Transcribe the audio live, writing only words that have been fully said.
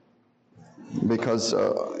because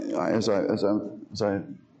as I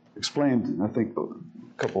explained, I think a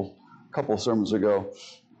couple sermons ago,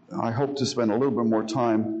 I hope to spend a little bit more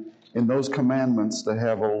time in those commandments that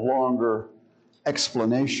have a longer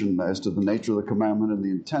explanation as to the nature of the commandment and the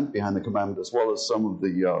intent behind the commandment, as well as some of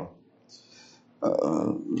the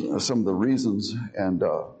reasons and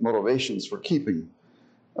motivations for keeping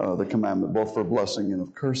the commandment, both for blessing and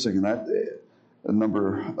of cursing. And that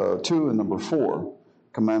number 2 and number 4,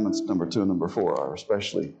 commandments number 2 and number 4 are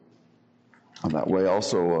especially that way.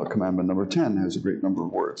 Also, commandment number 10 has a great number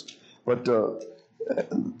of words. But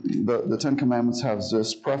the Ten Commandments have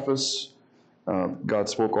this preface. God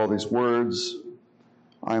spoke all these words.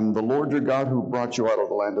 I am the Lord your God who brought you out of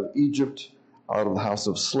the land of Egypt, out of the house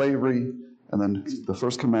of slavery. And then the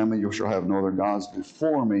first commandment, you shall have no other gods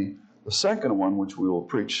before me. The second one, which we will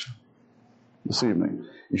preach this evening,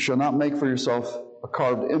 you shall not make for yourself a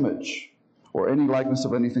carved image or any likeness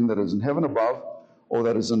of anything that is in heaven above, or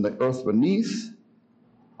that is in the earth beneath,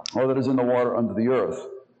 or that is in the water under the earth.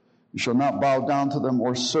 You shall not bow down to them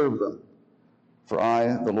or serve them. For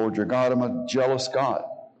I, the Lord your God, am a jealous God,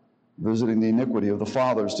 visiting the iniquity of the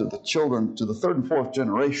fathers to the children, to the third and fourth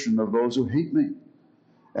generation of those who hate me,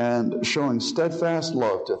 and showing steadfast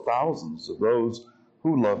love to thousands of those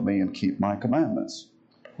who love me and keep my commandments.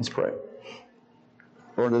 Let's pray.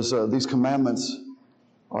 Lord, as these commandments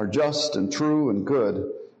are just and true and good,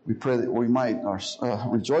 we pray that we might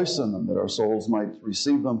rejoice in them, that our souls might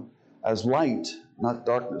receive them as light, not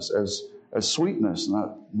darkness, as sweetness,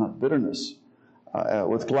 not bitterness,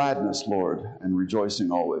 with gladness, Lord, and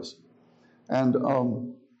rejoicing always. And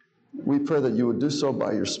we pray that you would do so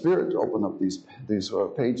by your Spirit, open up these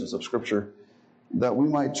pages of Scripture, that we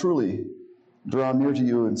might truly draw near to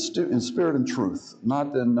you in spirit and truth,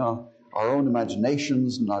 not in our own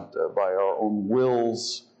imaginations, not by our own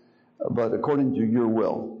wills, but according to your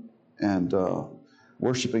will, and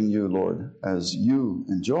worshiping you, Lord, as you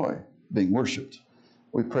enjoy being worshipped.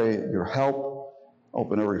 We pray your help.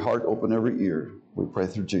 Open every heart, open every ear. We pray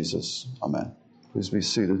through Jesus. Amen. Please be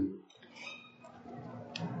seated.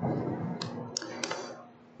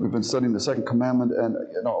 We've been studying the second commandment, and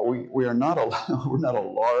we are not we're not a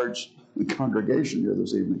large congregation here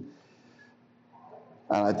this evening,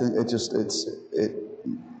 and I think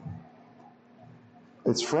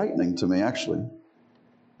it's frightening to me, actually.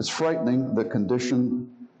 It's frightening, the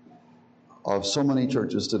condition of so many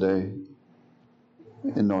churches today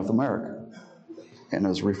in North America. And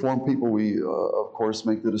as Reformed people, we, of course,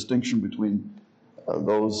 make the distinction between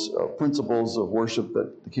those principles of worship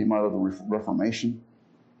that came out of the Reformation.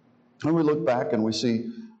 And we look back and we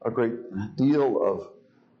see a great deal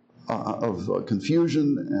of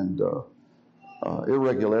confusion and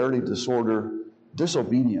irregularity, disorder,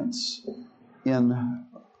 disobedience in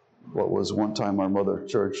what was one time our mother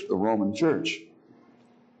church, the Roman Church.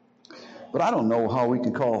 But I don't know how we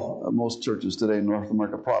can call most churches today in North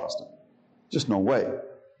America Protestant. Just no way.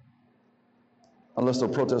 Unless they're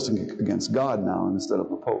protesting against God now instead of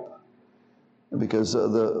the Pope. Because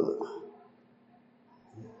the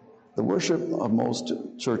worship of most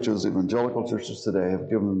churches, evangelical churches today, have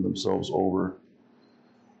given themselves over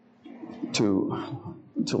to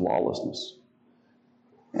lawlessness.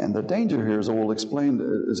 And the danger here, as I will explain,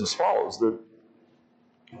 is as follows, that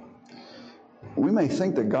we may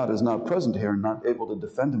think that God is not present here and not able to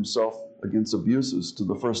defend himself against abuses to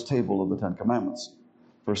the first table of the Ten Commandments.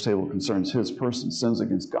 First table concerns his person, sins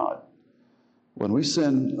against God. When we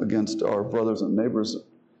sin against our brothers and neighbors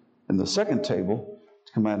in the second table,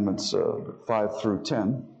 Commandments 5 through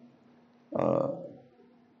 10,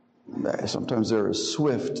 sometimes there is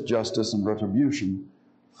swift justice and retribution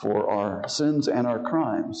for our sins and our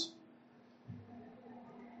crimes.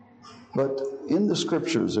 But in the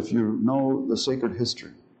Scriptures, if you know the sacred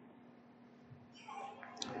history,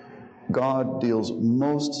 God deals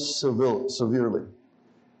most severely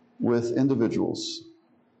with individuals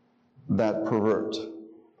that pervert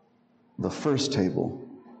the first table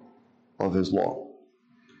of his law.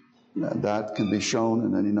 And that can be shown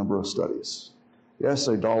in any number of studies. Yes,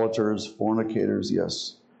 idolaters, fornicators,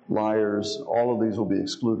 yes, liars, all of these will be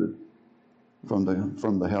excluded from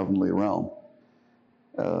the heavenly realm.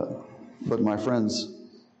 But my friends,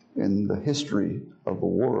 in the history of the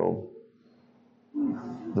world,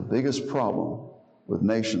 the biggest problem with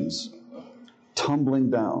nations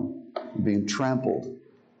tumbling down, being trampled,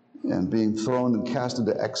 and being thrown and cast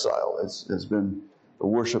into exile has been the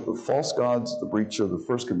worship of false gods, the breach of the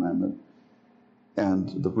first commandment,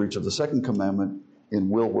 and the breach of the second commandment in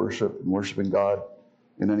will worship and worshiping God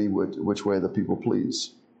in any which way the people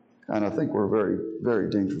please. And I think we're very, very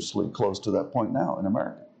dangerously close to that point now in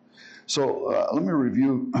America. So let me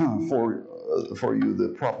review for you the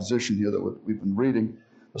proposition here that we've been reading.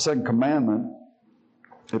 The second commandment,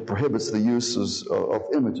 it prohibits the uses of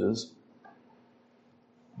images.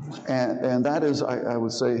 And that is, I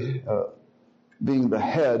would say, being the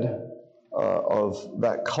head of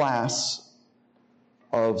that class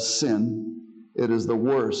of sin. It is the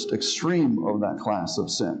worst extreme of that class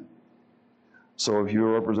of sin. So if you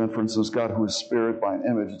represent, for instance, God who is spirit by an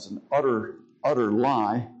image, it's an utter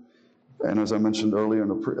lie. And as I mentioned earlier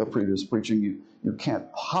in a previous preaching, you can't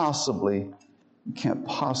possibly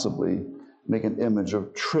make an image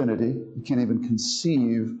of Trinity. You can't even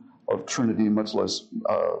conceive of Trinity, much less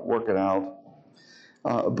work it out.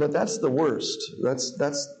 But that's the worst. That's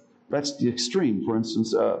the extreme. For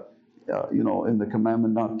instance, in the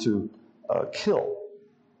commandment not to kill.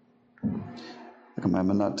 The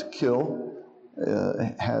commandment not to kill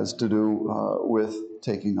has to do with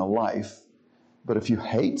taking a life. But if you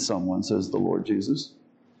hate someone, says the Lord Jesus,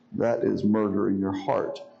 that is murder in your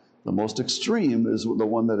heart. The most extreme is the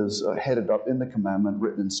one that is headed up in the commandment,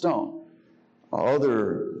 written in stone.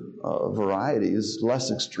 Other varieties, less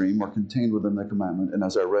extreme, are contained within the commandment. And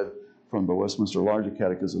as I read from the Westminster Larger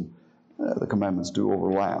Catechism, the commandments do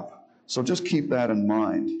overlap. So just keep that in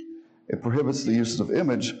mind. It prohibits the use of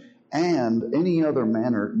image and any other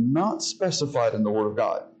manner not specified in the Word of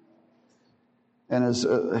God. And as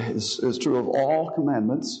is true of all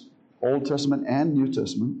commandments, Old Testament and New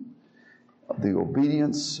Testament, the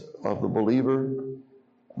obedience of the believer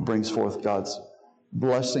brings forth God's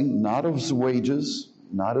blessing, not of his wages,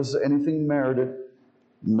 not as anything merited.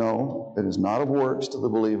 No, it is not of works to the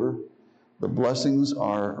believer. The blessings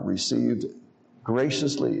are received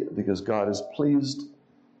graciously because God is pleased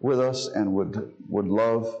with us and would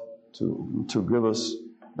love to give us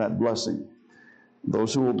that blessing.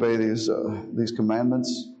 Those who obey these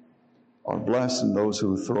commandments are blessed, and those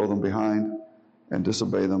who throw them behind and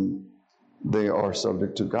disobey them, they are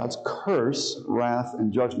subject to God's curse, wrath,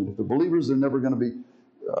 and judgment. If the believers are never going to be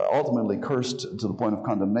ultimately cursed to the point of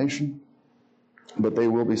condemnation, but they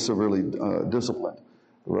will be severely disciplined.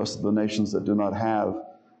 The rest of the nations that do not have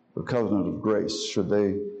the covenant of grace, should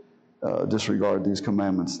they disregard these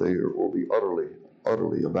commandments, they will be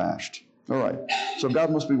utterly abashed. All right, so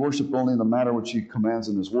God must be worshipped only in the manner which He commands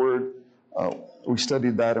in His Word. We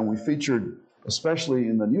studied that, and we featured, especially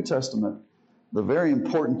in the New Testament, the very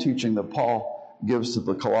important teaching that Paul gives to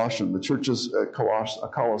the Colossians, the churches at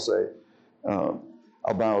Colossae,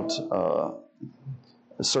 about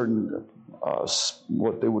certain,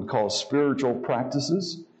 what they would call spiritual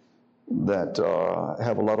practices that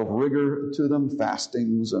have a lot of rigor to them,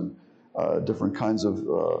 fastings and different kinds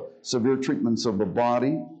of severe treatments of the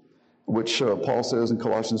body, which Paul says in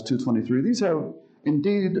Colossians 2:23, these have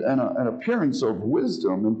indeed an appearance of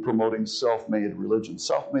wisdom in promoting self-made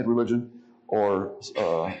religion, or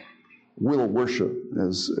will worship,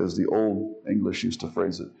 as the old English used to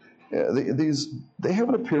phrase it. They have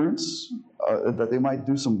an appearance that they might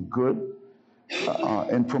do some good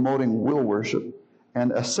in promoting will worship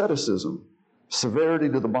and asceticism, severity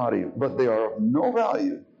to the body, but they are of no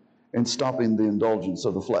value in stopping the indulgence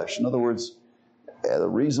of the flesh. In other words, the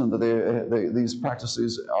reason that these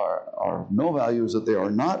practices are of no value is that they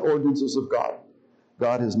are not ordinances of God.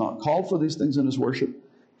 God has not called for these things in His worship.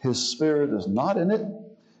 His Spirit is not in it.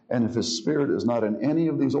 And if His Spirit is not in any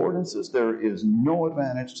of these ordinances, there is no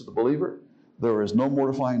advantage to the believer. There is no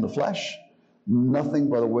mortifying the flesh. Nothing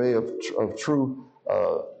by the way of true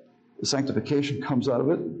sanctification comes out of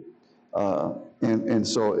it. And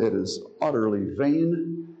so it is utterly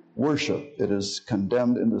vain worship. It is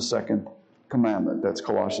condemned in the second commandment. That's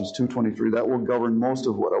Colossians 2:23. That will govern most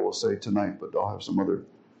of what I will say tonight, but I'll have some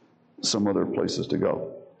other places to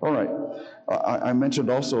go. All right. I mentioned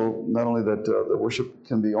also not only that the worship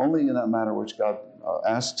can be only in that manner which God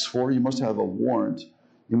asks for. You must have a warrant.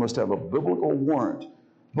 You must have a biblical warrant,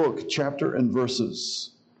 book, chapter, and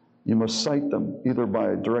verses. You must cite them either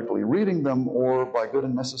by directly reading them or by good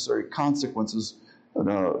and necessary consequences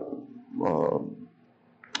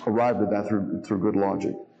arrived at that through good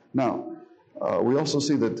logic. Now, we also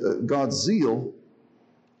see that God's zeal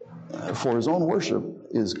for His own worship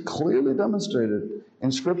is clearly demonstrated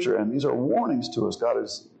in Scripture, and these are warnings to us. God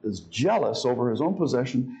is jealous over His own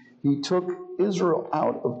possession. He took Israel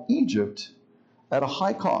out of Egypt at a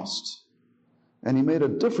high cost, and He made a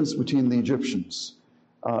difference between the Egyptians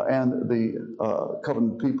and the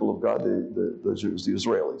covenant people of God, the Jews, the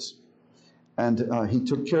Israelis. And He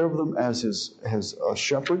took care of them as a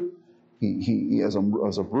shepherd. He as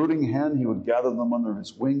a brooding hen, He would gather them under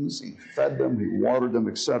His wings. He fed them, He watered them,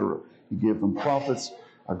 etc. He gave them prophets,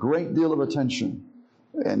 a great deal of attention.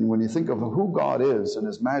 And when you think of who God is and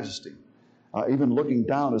His majesty, even looking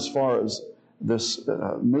down as far as this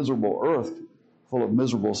miserable earth full of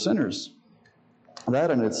miserable sinners,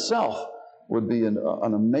 that in itself would be an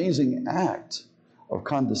amazing act of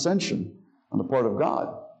condescension on the part of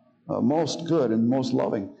God, most good and most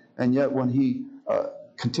loving. And yet when He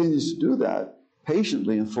continues to do that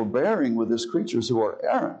patiently and forbearing with His creatures who are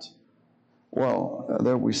errant, well,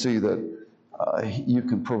 there we see that you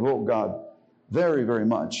can provoke God very, very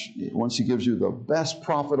much. Once He gives you the best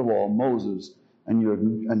prophet of all, Moses, and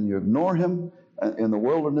you ignore him in the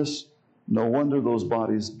wilderness, no wonder those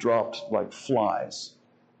bodies dropped like flies.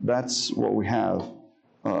 That's what we have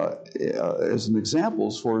as an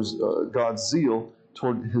example for God's zeal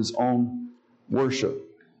toward His own worship.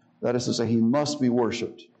 That is to say, He must be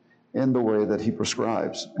worshipped in the way that He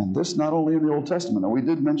prescribes. And this not only in the Old Testament. Now, we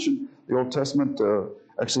did mention the Old Testament,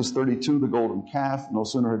 Exodus 32, the golden calf. No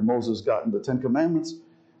sooner had Moses gotten the Ten Commandments,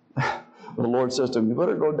 the Lord says to him, you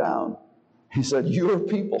better go down. He said, your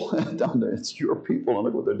people, down there, it's your people, and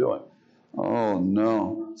look what they're doing. Oh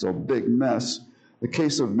no, it's a big mess. The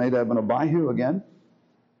case of Nadab and Abihu, again,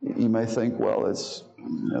 you may think, well, it's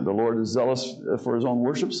the Lord is zealous for His own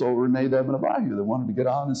worship, so were Nadab and Abihu. They wanted to get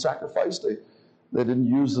on and sacrifice. They didn't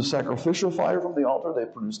use the sacrificial fire from the altar. They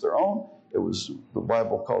produced their own. It was, the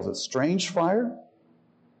Bible calls it strange fire,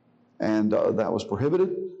 and that was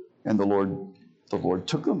prohibited. And the Lord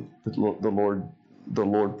took them. The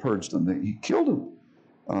Lord purged them. He killed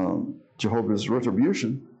them. Jehovah's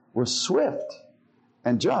retribution was swift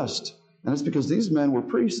and just. And it's because these men were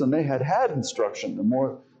priests and they had instruction. The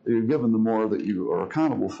more that you're given, the more that you are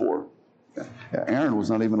accountable for. Aaron was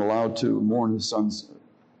not even allowed to mourn his son's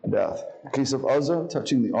death. The case of Uzzah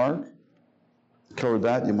touching the ark, covered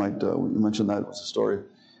that. You might you mentioned that was a story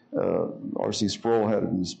R.C. Sproul had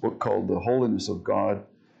in his book called The Holiness of God.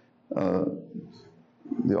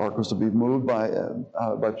 The ark was to be moved by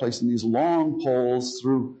placing these long poles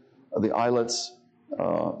through the eyelets.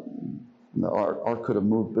 The ark could have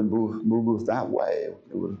been moved that way.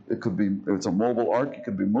 It could be, if it's a mobile ark, it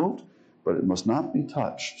could be moved, but it must not be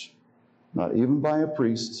touched, not even by a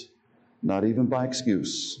priest, not even by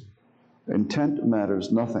excuse. Intent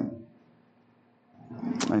matters nothing.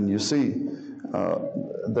 And you see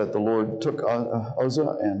that the Lord took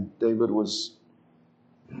Uzzah, and David was,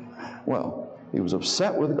 well, he was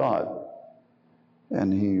upset with God.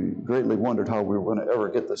 And he greatly wondered how we were going to ever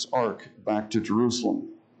get this ark back to Jerusalem.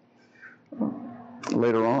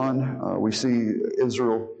 Later on, we see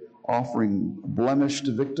Israel offering blemished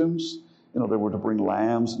victims. They were to bring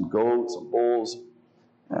lambs and goats and bulls.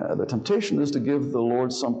 The temptation is to give the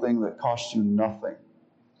Lord something that costs you nothing.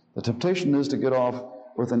 The temptation is to get off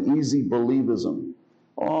with an easy believism.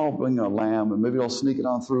 Oh, I'll bring a lamb, and maybe I'll sneak it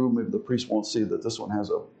on through. Maybe the priest won't see that this one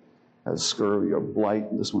has scurvy or blight.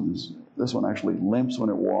 And this one actually limps when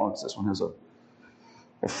it walks. This one has a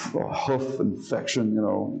hoof infection.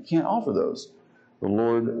 You can't offer those. The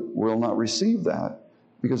Lord will not receive that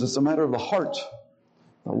because it's a matter of the heart.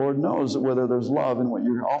 The Lord knows whether there's love in what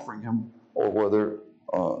you're offering Him or whether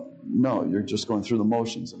no, you're just going through the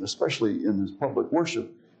motions. And especially in His public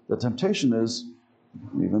worship, the temptation is,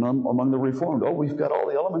 even among the Reformed, we've got all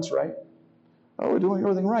the elements right. We're doing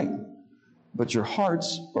everything right. But your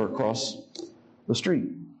hearts are across the street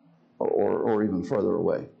or even further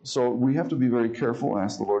away. So we have to be very careful,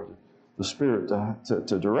 ask the Lord, the Spirit,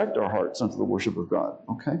 to direct our hearts unto the worship of God.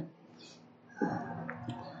 Okay?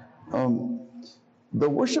 The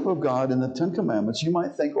worship of God in the Ten Commandments, you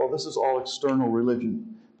might think, this is all external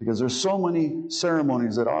religion, because there's so many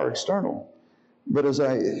ceremonies that are external. But as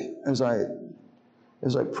I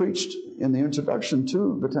preached in the introduction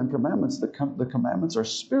to the Ten Commandments, the commandments are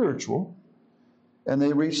spiritual, and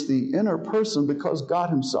they reach the inner person because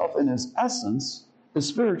God Himself, in His essence, is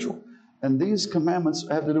spiritual. And these commandments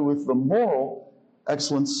have to do with the moral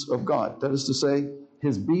excellence of God. That is to say,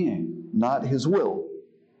 His being, not His will.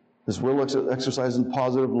 His will exercised in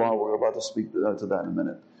positive law. We're about to speak to that in a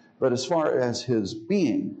minute. But as far as His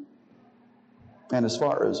being, and as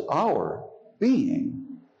far as our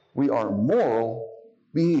being, we are moral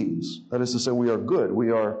beings. That is to say, we are good.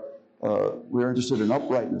 We are interested in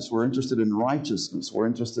uprightness. We're interested in righteousness. We're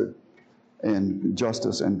interested in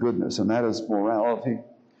justice and goodness, and that is morality.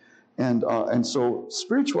 And so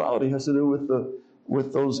spirituality has to do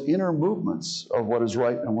with those inner movements of what is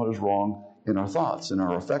right and what is wrong in our thoughts, in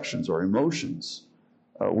our affections, our emotions.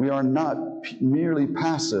 We are not merely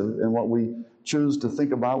passive in what we choose to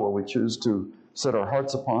think about, what we choose to set our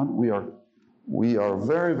hearts upon. We are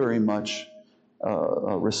very, very much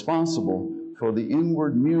responsible for the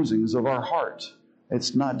inward musings of our heart.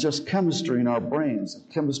 It's not just chemistry in our brains,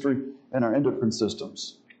 it's chemistry in our endocrine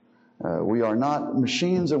systems. We are not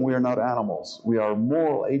machines and we are not animals. We are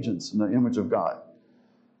moral agents in the image of God.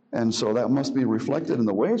 And so that must be reflected. And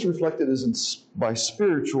the way it's reflected is by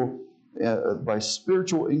spiritual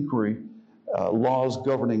inquiry, laws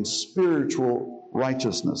governing spiritual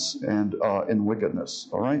righteousness and in wickedness.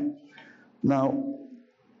 All right? Now,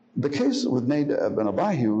 the case with Nadab and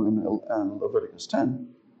Abihu in Leviticus 10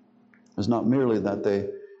 is not merely that they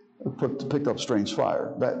picked up strange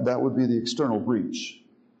fire. That would be the external breach.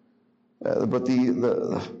 But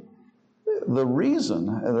the reason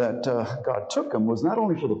that God took them was not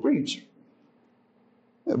only for the breach,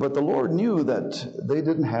 but the Lord knew that they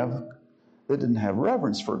didn't have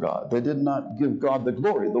reverence for God. They did not give God the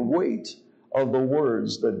glory, the weight of the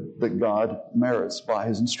words that God merits by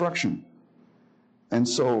his instruction. And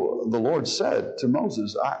so the Lord said to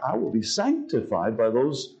Moses, I will be sanctified by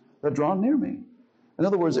those that draw near me. In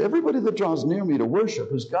other words, everybody that draws near me to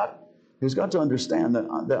worship has got to understand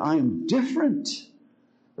that I am different,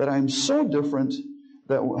 that I am so different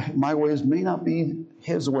that my ways may not be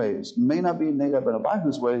his ways, may not be Nadab and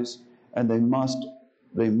Abihu's ways, and they must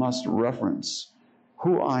reference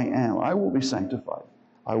who I am. I will be sanctified.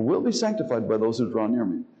 I will be sanctified by those who draw near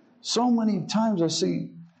me. So many times I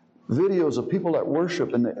see videos of people that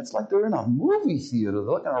worship, and it's like they're in a movie theater. They're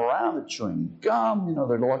looking around, they're chewing gum,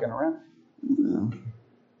 they're looking around.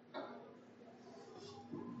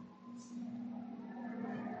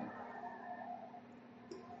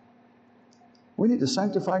 We need to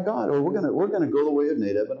sanctify God, or we're going to go the way of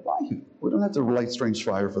Nadab and Abihu. We don't have to light strange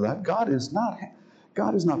fire for that. God is not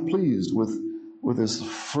pleased with this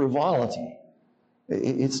frivolity.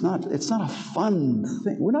 It's not a fun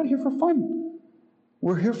thing. We're not here for fun.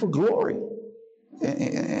 We're here for glory.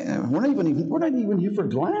 And we're not even here for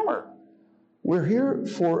glamour. We're here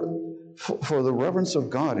for the reverence of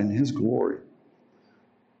God and his glory.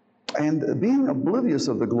 And being oblivious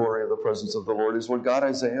of the glory of the presence of the Lord is what got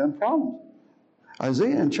Isaiah in problem.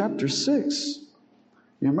 Isaiah in chapter 6,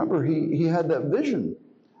 you remember he had that vision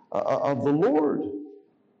of the Lord.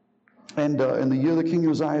 And in the year that King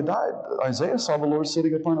Uzziah died, Isaiah saw the Lord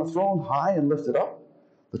sitting upon a throne, high and lifted up.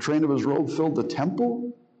 The train of his robe filled the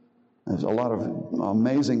temple. There's a lot of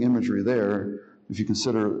amazing imagery there if you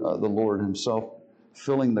consider the Lord himself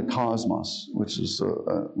filling the cosmos, which is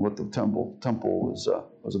what the temple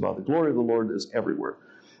was about. The glory of the Lord is everywhere.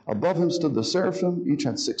 Above him stood the seraphim. Each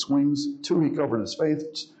had 6 wings. 2 he covered his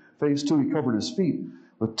face. 2 he covered his feet.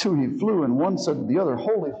 With 2 he flew, and one said to the other,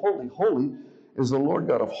 Holy, holy, holy is the Lord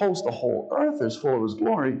God of hosts. The whole earth is full of his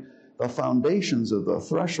glory. The foundations of the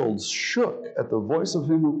thresholds shook at the voice of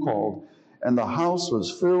him who called, and the house was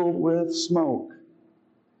filled with smoke.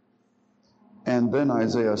 And then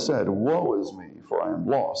Isaiah said, Woe is me, for I am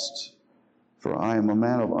lost, for I am a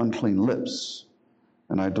man of unclean lips,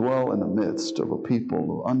 and I dwell in the midst of a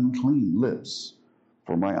people of unclean lips,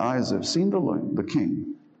 for my eyes have seen the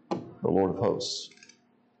King, the Lord of hosts.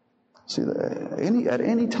 See, at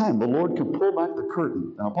any time, the Lord can pull back the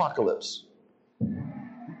curtain, an apocalypse,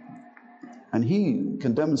 and he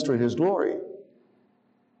can demonstrate his glory.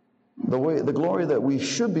 The glory that we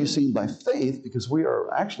should be seen by faith, because we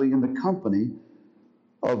are actually in the company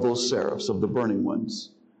of those seraphs, of the burning ones,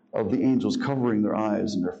 of the angels covering their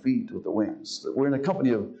eyes and their feet with the wings. We're in the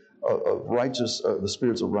company of the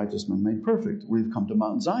spirits of righteous men made perfect. We've come to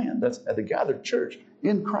Mount Zion. That's at the gathered church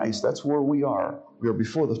in Christ. That's where we are. We are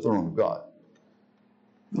before the throne of God.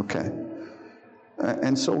 Okay.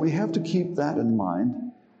 And so we have to keep that in mind.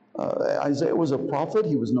 Isaiah was a prophet.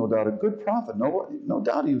 He was no doubt a good prophet. No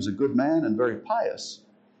doubt he was a good man and very pious.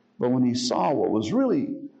 But when he saw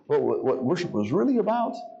what worship was really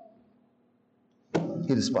about,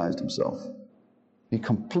 he despised himself. He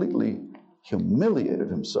completely humiliated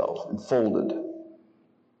himself and folded.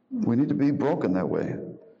 We need to be broken that way.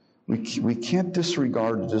 We can't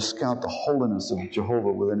disregard or discount the holiness of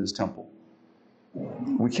Jehovah within his temple.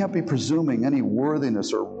 We can't be presuming any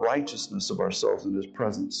worthiness or righteousness of ourselves in his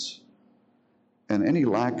presence. And any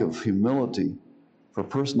lack of humility for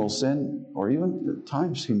personal sin, or even at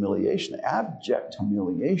times humiliation, abject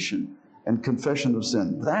humiliation and confession of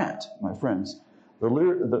sin. That, my friends, the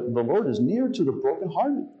Lord is near to the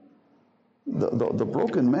brokenhearted. The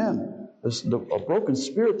broken man, a broken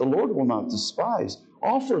spirit, the Lord will not despise.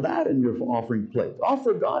 Offer that in your offering plate.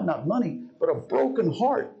 Offer God not money, but a broken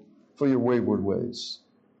heart for your wayward ways.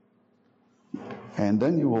 And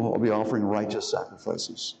then you will be offering righteous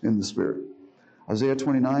sacrifices in the Spirit. Isaiah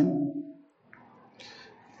 29,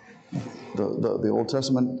 the Old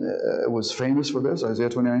Testament was famous for this. Isaiah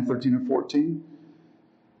 29, 13 and 14.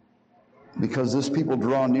 Because this people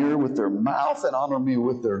draw near with their mouth and honor me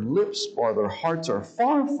with their lips, while their hearts are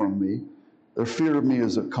far from me. Their fear of me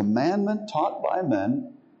is a commandment taught by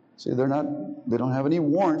men. See, they don't have any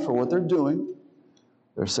warrant for what they're doing.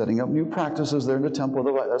 They're setting up new practices there in the temple.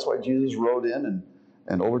 That's why Jesus rode in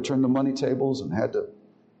and overturned the money tables and had to,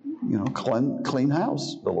 clean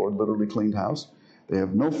house. The Lord literally cleaned house. They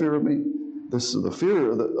have no fear of me. The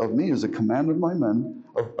fear of me is a commandment by men,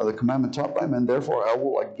 the commandment taught by men. Therefore, I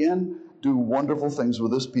will again do wonderful things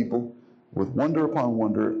with this people, with wonder upon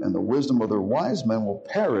wonder, and the wisdom of their wise men will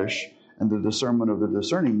perish, and the discernment of the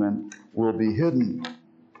discerning men will be hidden.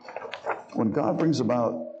 When God brings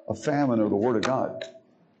about a famine of the Word of God,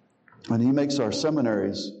 and He makes our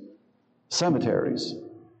seminaries cemeteries,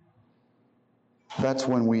 that's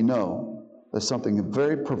when we know that something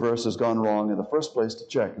very perverse has gone wrong, and the first place to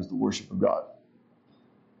check is the worship of God.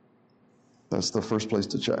 That's the first place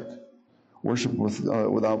to check. Worship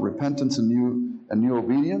without repentance and new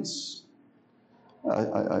obedience.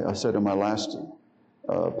 I said in my last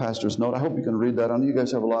pastor's note, I hope you can read that. I know you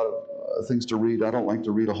guys have a lot of things to read. I don't like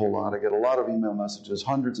to read a whole lot. I get a lot of email messages,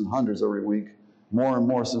 hundreds and hundreds every week, more and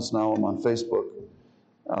more since now I'm on Facebook.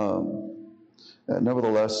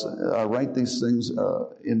 Nevertheless, I write these things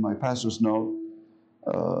in my pastor's note,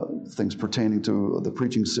 things pertaining to the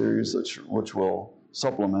preaching series, which will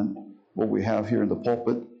supplement what we have here in the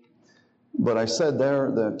pulpit. But I said there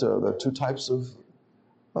that there are two types of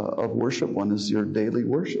worship. One is your daily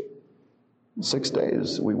worship. 6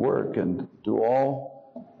 days we work and do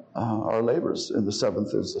all our labors. And the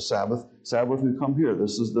seventh is the Sabbath. Sabbath, we come here.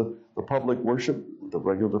 This is the public worship, the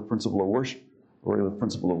regular principle of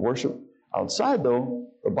worship. Outside, though,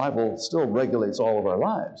 the Bible still regulates all of our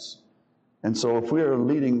lives. And so if we are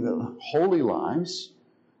leading holy lives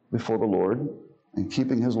before the Lord and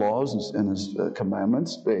keeping His laws and His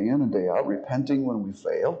commandments day in and day out, repenting when we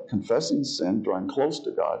fail, confessing sin, drawing close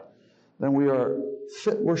to God, then we are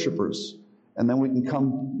fit worshipers. And then we can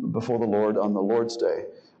come before the Lord on the Lord's day.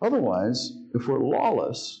 Otherwise, if we're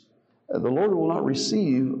lawless, the Lord will not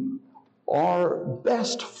receive our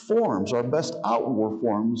best forms, our best outward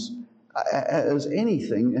forms as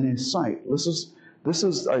anything in His sight. This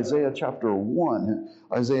is Isaiah chapter 1.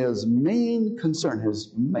 Isaiah's main concern,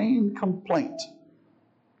 his main complaint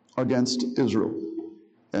against Israel.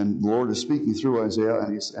 And the Lord is speaking through Isaiah,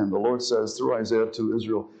 and the Lord says through Isaiah to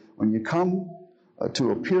Israel, when you come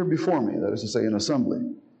to appear before me, that is to say in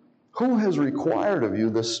assembly, who has required of you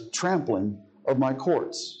this trampling of my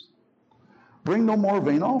courts? Bring no more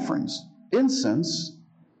vain offerings. Incense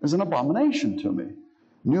is an abomination to me.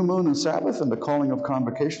 New moon and Sabbath and the calling of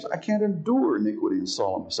convocations. I can't endure iniquity in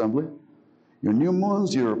solemn assembly. Your new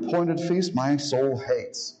moons, your appointed feasts, my soul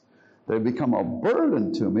hates. They become a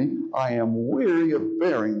burden to me. I am weary of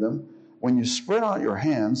bearing them. When you spread out your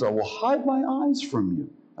hands, I will hide my eyes from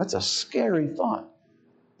you. That's a scary thought,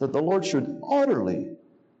 that the Lord should utterly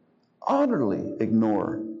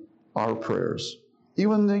ignore our prayers.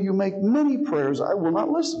 Even though you make many prayers, I will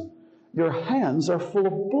not listen. Your hands are full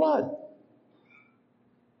of blood.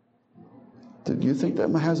 Do you think that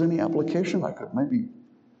has any application? I could maybe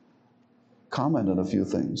comment on a few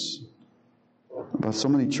things about so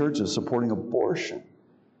many churches supporting abortion.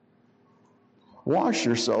 Wash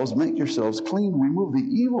yourselves, make yourselves clean, remove the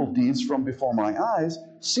evil deeds from before my eyes,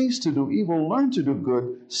 cease to do evil, learn to do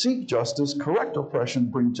good, seek justice, correct oppression,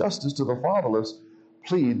 bring justice to the fatherless,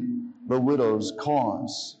 plead the widow's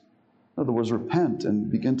cause. In other words, repent and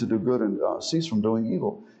begin to do good and cease from doing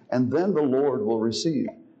evil. And then the Lord will receive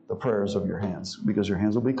the prayers of your hands, because your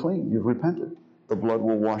hands will be clean. You've repented. The blood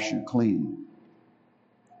will wash you clean.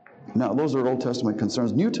 Now, those are Old Testament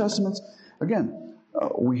concerns. New Testaments, again,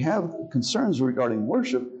 we have concerns regarding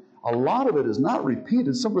worship. A lot of it is not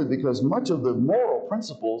repeated simply because much of the moral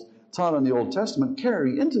principles taught in the Old Testament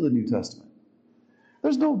carry into the New Testament.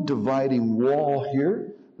 There's no dividing wall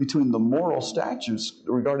here between the moral statutes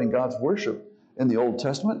regarding God's worship in the Old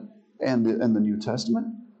Testament and the New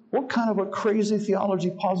Testament. What kind of a crazy theology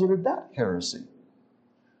posited that heresy?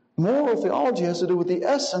 Moral theology has to do with the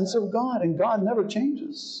essence of God, and God never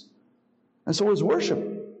changes. And so His worship,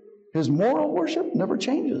 His moral worship, never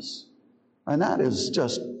changes. And that is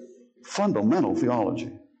just fundamental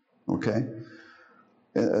theology. Okay?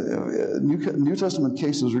 New Testament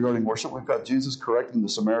cases regarding worship, we've got Jesus correcting the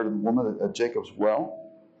Samaritan woman at Jacob's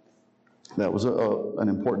well. That was an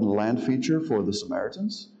important land feature for the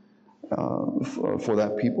Samaritans. For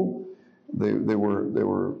that people, they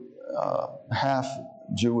were half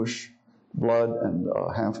Jewish blood and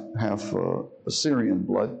half Assyrian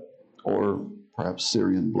blood, or perhaps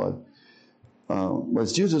Syrian blood.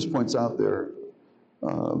 As Jesus points out there,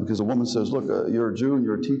 Because a woman says, look, you're a Jew and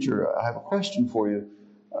you're a teacher. I have a question for you.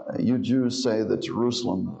 You Jews say that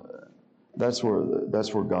Jerusalem, that's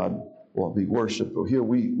where God will be worshipped. But here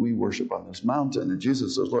we worship on this mountain. And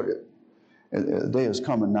Jesus says, look, a day is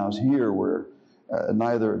coming, now is here, where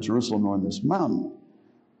neither Jerusalem nor in this mountain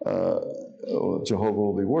Jehovah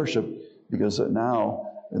will be worshipped, because now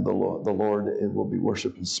the Lord, it will be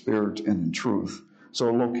worshipped in spirit and in truth.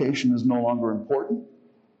 So location is no longer important.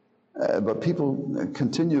 But people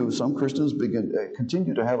continue, some Christians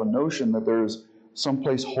continue to have a notion that there is some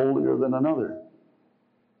place holier than another.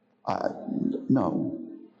 No,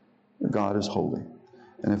 God is holy.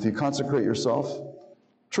 And if you consecrate yourself,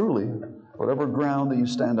 truly, whatever ground that you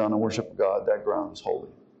stand on and worship God, that ground is holy.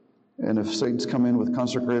 And if saints come in with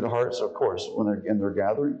consecrated hearts, of course, when they're in their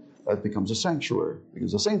gathering, that becomes a sanctuary,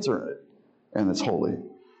 because the saints are in it, and it's holy.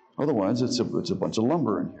 Otherwise, it's a bunch of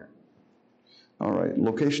lumber in here. All right,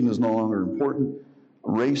 location is no longer important.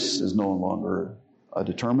 Race is no longer a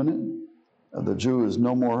determinant. The Jew is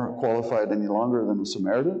no more qualified any longer than a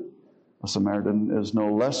Samaritan. A Samaritan is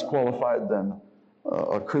no less qualified than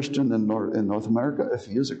a Christian in North America, if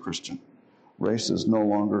he is a Christian. Race is no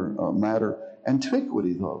longer a matter.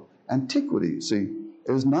 Antiquity, though. Antiquity, see,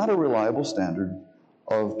 is not a reliable standard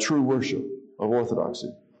of true worship, of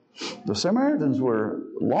orthodoxy. The Samaritans were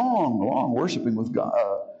long worshiping with God.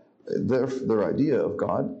 Their idea of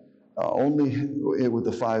God, only with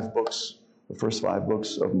the 5 books, the first 5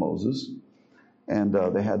 books of Moses. And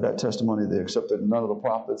they had that testimony. They accepted none of the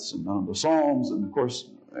prophets and none of the Psalms, and of course,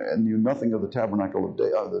 knew nothing of the tabernacle of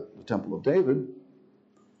the temple of David.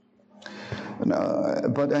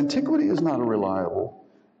 But antiquity is not a reliable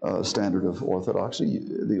standard of orthodoxy.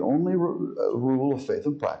 The only rule of faith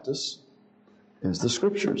and practice is the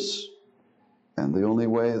Scriptures. And the only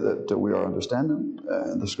way that we are understanding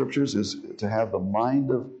the Scriptures is to have the mind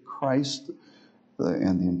of Christ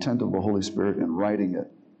and the intent of the Holy Spirit in writing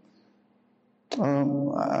it.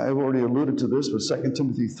 I've already alluded to this, but 2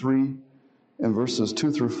 Timothy 3 and verses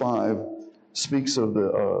 2 through 5 speaks of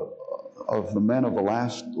the men of the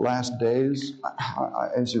last days.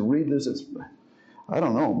 As you read this, I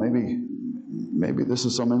don't know, maybe this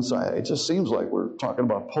is some insight. It just seems like we're talking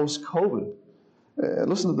about post-COVID.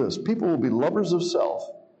 Listen to this. People will be lovers of self,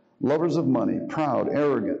 lovers of money, proud,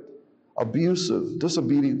 arrogant, abusive,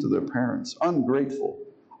 disobedient to their parents, ungrateful,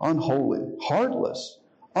 unholy, heartless,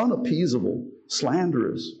 unappeasable,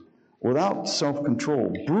 slanderous, without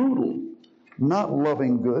self-control, brutal, not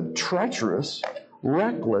loving good, treacherous,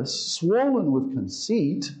 reckless, swollen with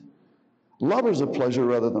conceit, lovers of pleasure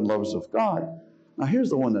rather than lovers of God. Now here's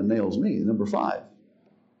the one that nails me, number 5.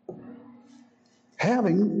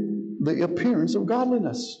 Having the appearance of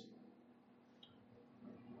godliness.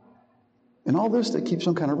 In all this, they keep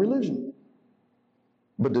some kind of religion,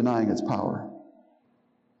 but denying its power.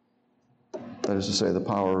 That is to say, the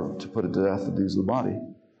power to put it to death the deeds of the body,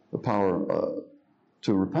 the power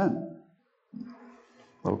to repent.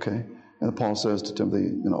 Okay? And Paul says to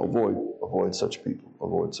Timothy, avoid such people.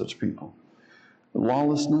 Avoid such people.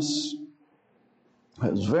 Lawlessness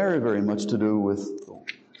has very, very much to do with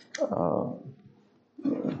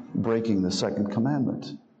breaking the second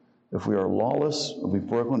commandment. If we are lawless, if we've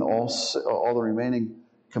broken all the remaining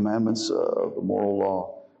commandments of the moral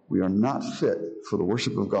law, we are not fit for the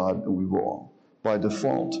worship of God, and we will, by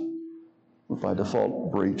default,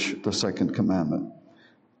 breach the second commandment.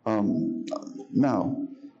 Now,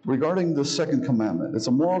 regarding the second commandment, it's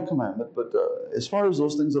a moral commandment, but as far as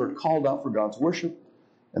those things that are called out for God's worship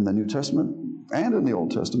in the New Testament and in the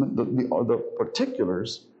Old Testament, the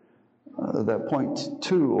particulars that point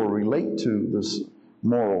to or relate to this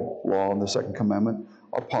moral law in the second commandment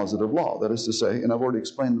are positive law. That is to say, and I've already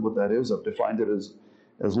explained what that is. I've defined it as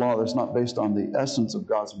law that's not based on the essence of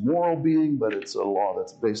God's moral being, but it's a law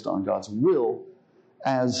that's based on God's will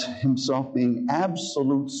as himself being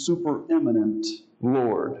absolute, supereminent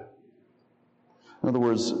Lord. In other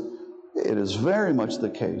words, it is very much the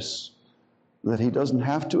case that he doesn't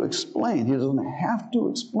have to explain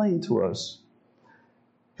to us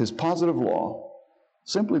his positive law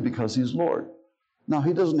simply because he's Lord. Now,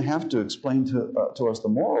 he doesn't have to explain to us the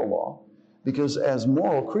moral law, because as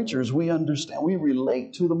moral creatures, we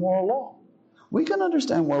relate to the moral law. We can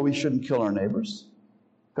understand why we shouldn't kill our neighbors.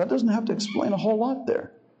 God doesn't have to explain a whole lot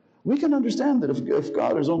there. We can understand that if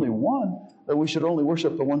God is only one, that we should only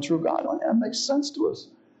worship the one true God. That makes sense to us.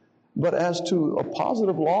 But as to a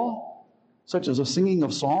positive law, such as a singing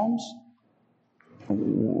of psalms,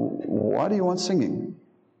 why do you want singing?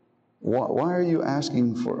 Why are you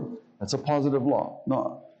asking for? That's a positive law.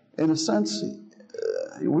 No, in a sense,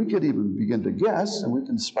 we could even begin to guess and we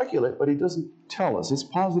can speculate, but he doesn't tell us. It's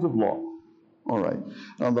positive law. All right.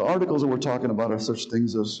 Now, the articles that we're talking about are such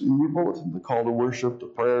things as in your bulletin, the call to worship, the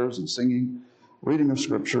prayers and singing, reading of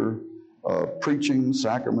Scripture, preaching,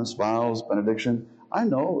 sacraments, vows, benediction. I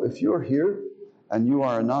know if you're here and you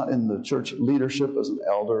are not in the church leadership as an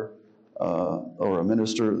elder or a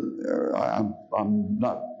minister, I'm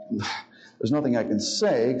not. There's nothing I can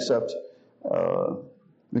say except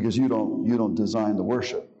because you don't design the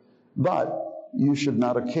worship. But you should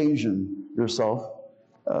not occasion yourself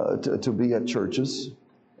to be at churches.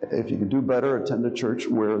 If you can do better, attend a church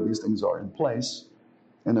where these things are in place.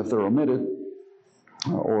 And if they're omitted,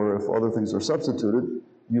 or if other things are substituted,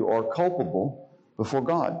 you are culpable before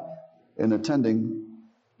God in attending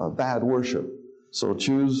bad worship. So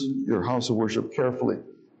choose your house of worship carefully.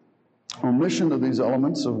 Omission of these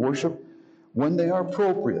elements of worship when they are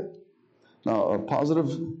appropriate. Now, a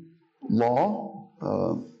positive law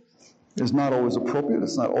is not always appropriate.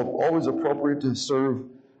 It's not always appropriate to serve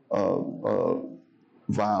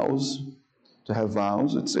vows, to have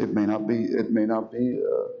vows. It may not be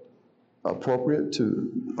appropriate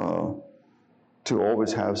to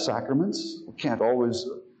always have sacraments. We can't always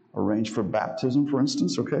arrange for baptism, for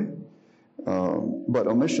instance. Okay, but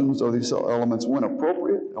omissions of these elements, when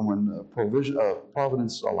appropriate and when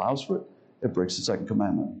providence allows for it, it breaks the second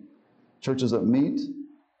commandment. Churches that meet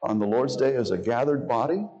on the Lord's Day as a gathered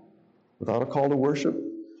body without a call to worship,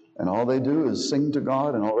 and all they do is sing to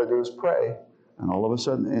God, and all they do is pray, and all of a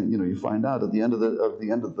sudden, and you find out at the end of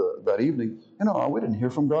that evening, we didn't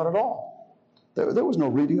hear from God at all. There was no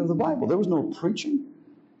reading of the Bible. There was no preaching.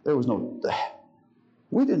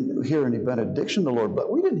 We didn't hear any benediction of the Lord,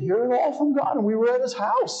 but we didn't hear it all from God, and we were at His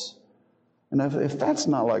house. And if that's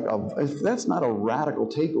not a radical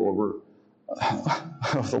takeover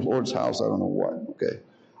of the Lord's house, I don't know what. Okay,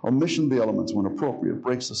 omission of the elements when appropriate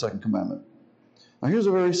breaks the second commandment. Now here's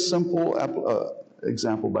a very simple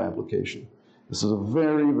example by application. This is a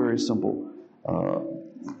very, very simple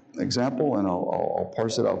example, and I'll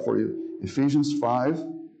parse it out for you. Ephesians 5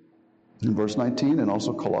 in verse 19, and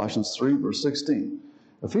also Colossians 3 verse 16.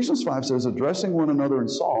 Ephesians 5 says, addressing one another in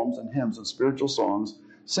psalms and hymns and spiritual songs,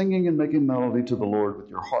 singing and making melody to the Lord with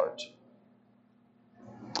your heart.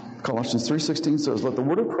 Colossians 3:16 says, let the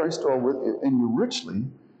word of Christ dwell in you richly,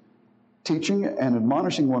 teaching and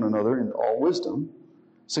admonishing one another in all wisdom,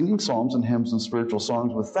 singing psalms and hymns and spiritual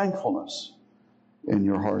songs with thankfulness in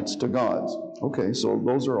your hearts to God. Okay, so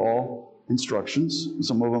those are all instructions.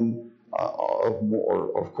 Some of them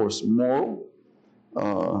of course, moral,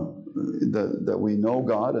 that we know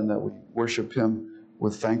God and that we worship Him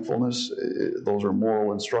with thankfulness. Those are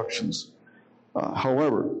moral instructions.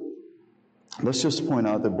 However, let's just point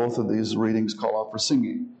out that both of these readings call out for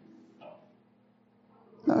singing.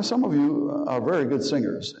 Now, some of you are very good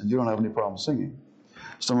singers, and you don't have any problem singing.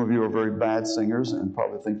 Some of you are very bad singers and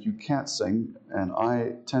probably think you can't sing, and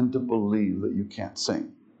I tend to believe that you can't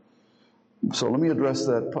sing. So let me address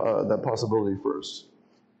that possibility first.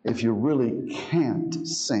 If you really can't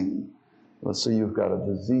sing, let's say you've got a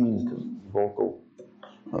diseased vocal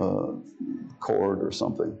cord or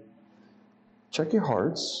something, check your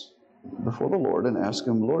hearts before the Lord and ask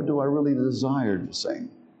Him, Lord, do I really desire to sing?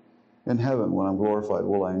 In heaven, when I'm glorified,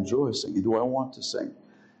 will I enjoy singing? Do I want to sing?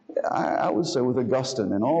 I would say with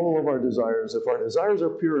Augustine, and all of our desires, if our desires are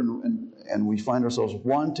pure and we find ourselves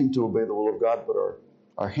wanting to obey the will of God but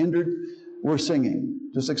are hindered, we're singing.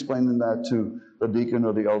 Just explaining that to the deacon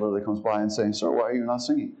or the elder that comes by and saying, sir, why are you not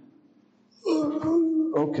singing?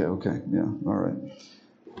 Okay, yeah, all right.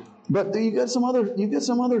 But you get some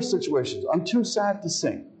other situations. I'm too sad to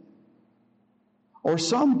sing. Or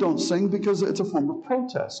some don't sing because it's a form of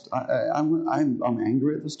protest. I'm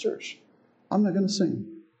angry at this church. I'm not going to sing.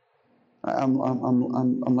 I'm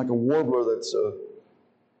like a warbler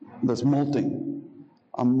that's molting.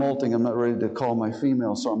 I'm molting. I'm not ready to call my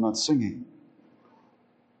female, so I'm not singing.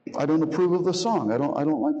 I don't approve of the song. I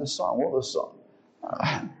don't like the song. Well, the song.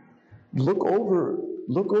 Look over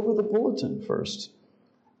the bulletin first,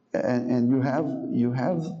 and you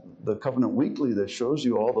have the Covenant Weekly that shows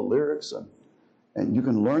you all the lyrics and you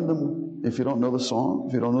can learn them if you don't know the song.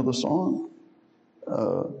 If you don't know the song,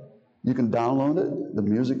 you can download it. The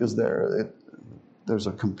music is there. There's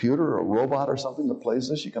a computer or a robot or something that plays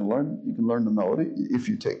this. You can learn the melody if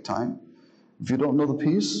you take time. If you don't know the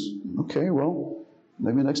piece, okay, well,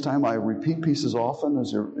 maybe next time I repeat pieces often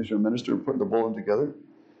as your minister putting the bulletin together.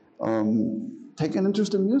 Take an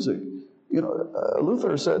interest in music.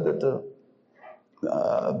 Luther said that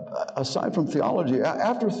aside from theology,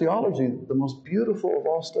 after theology, the most beautiful of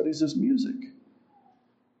all studies is music.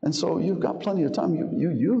 And so you've got plenty of time.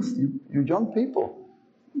 You youth, you young people,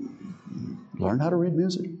 learn how to read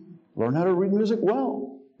music. Learn how to read music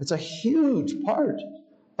well. It's a huge part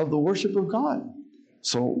of the worship of God.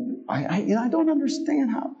 So I don't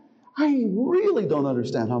understand how, I really don't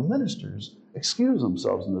understand how ministers excuse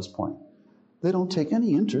themselves in this point. They don't take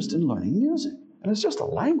any interest in learning music. And it's just a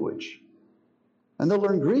language. And they'll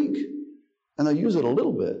learn Greek, and they'll use it a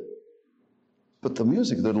little bit. But the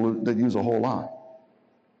music, they'd use a whole lot.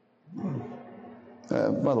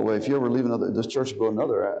 By the way, if you ever leave this church and go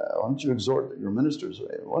another, why don't you exhort your ministers?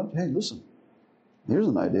 Hey, listen, here's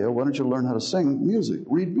an idea. Why don't you learn how to sing music,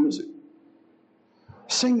 read music?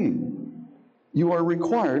 Singing. You are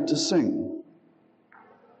required to sing.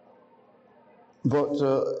 But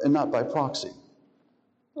and not by proxy.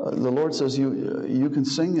 The Lord says you can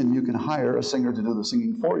sing, and you can hire a singer to do the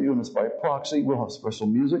singing for you, and it's by proxy. We'll have special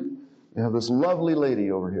music. We have this lovely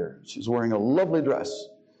lady over here. She's wearing a lovely dress,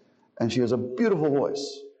 and she has a beautiful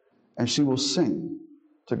voice, and she will sing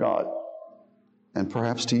to God, and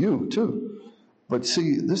perhaps to you too. But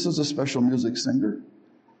see, this is a special music singer,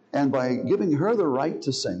 and by giving her the right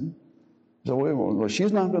to sing, so well,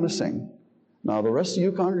 she's not going to sing. Now, the rest of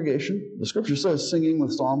you congregation, the scripture says singing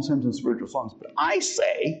with psalms, hymns, and spiritual songs. But I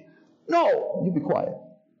say, no, you be quiet.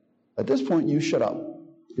 At this point, you shut up,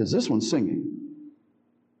 because this one's singing.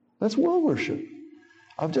 That's world worship.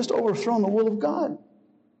 I've just overthrown the will of God.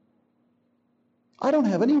 I don't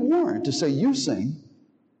have any warrant to say you sing,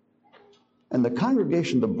 and the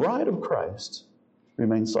congregation, the bride of Christ,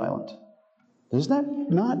 remains silent. Does that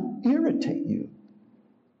not irritate you?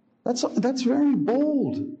 That's very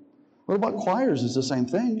bold. What about choirs? It's the same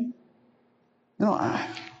thing. You know,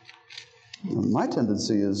 my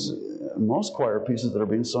tendency is most choir pieces that are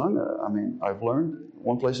being sung, I've learned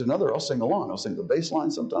one place or another, I'll sing along. I'll sing the bass line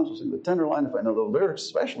sometimes, I'll sing the tenor line if I know the lyrics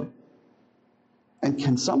especially. And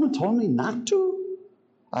can someone tell me not to?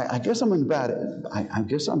 I guess I'm I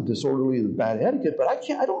guess I'm disorderly and bad etiquette, but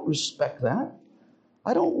I don't respect that.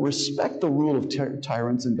 I don't respect the rule of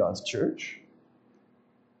tyrants in God's church.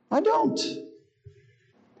 I don't.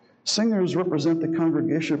 Singers represent the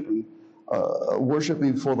congregation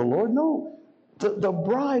worshiping before the Lord. No, the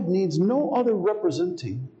bride needs no other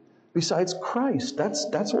representing besides Christ.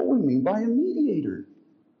 That's what we mean by a mediator.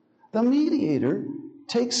 The mediator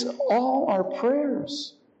takes all our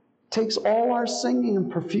prayers, takes all our singing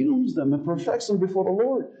and perfumes them and perfects them before the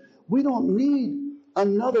Lord. We don't need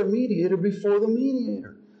another mediator before the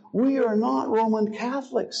mediator. We are not Roman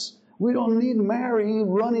Catholics. We don't need Mary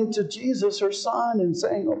running to Jesus, her son, and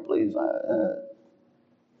saying, oh, please.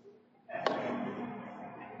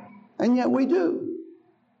 And yet we do.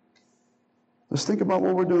 Let's think about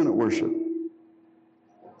what we're doing at worship.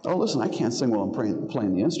 Oh, listen, I can't sing while I'm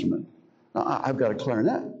playing the instrument. Now, I've got a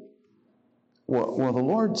clarinet. Well, the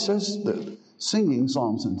Lord says that singing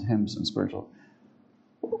psalms and hymns and spiritual.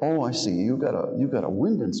 Oh, I see. You've got a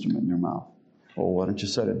wind instrument in your mouth. Oh, why don't you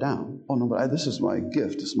set it down? Oh, no, but this is my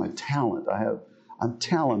gift. This is my talent. I'm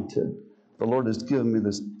talented. The Lord has given me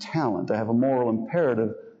this talent. I have a moral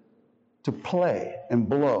imperative to play and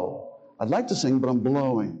blow. I'd like to sing, but I'm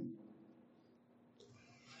blowing.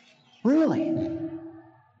 Really?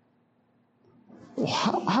 Well,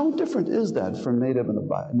 how different is that from Nadab and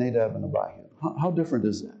Abihu? How different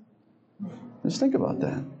is that? Just think about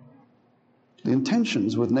that. The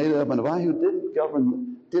intentions with Nadab and Abihu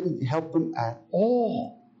didn't help them at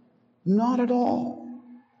all. Not at all.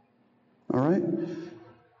 All right?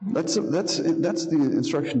 That's the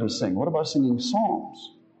instruction to sing. What about singing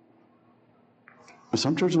psalms?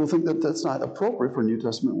 Some churches will think that that's not appropriate for New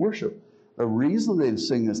Testament worship. The reason they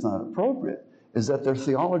sing is not appropriate is that their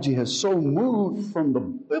theology has so moved from the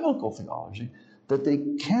biblical theology that they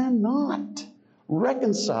cannot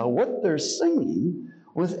reconcile what they're singing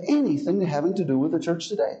with anything having to do with the church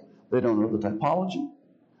today. They don't know the typology.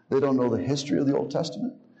 They don't know the history of the Old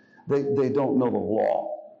Testament. They don't know the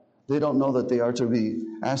law. They don't know that they are to be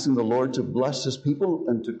asking the Lord to bless His people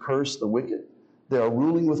and to curse the wicked. They are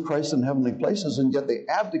ruling with Christ in heavenly places, and yet they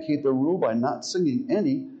abdicate their rule by not singing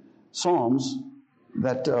any psalms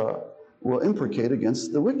that will imprecate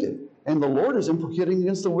against the wicked. And the Lord is imprecating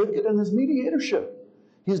against the wicked in His mediatorship.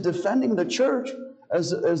 He's defending the church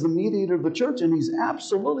as the mediator of the church, and He's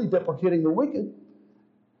absolutely deprecating the wicked.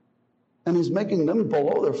 And He's making them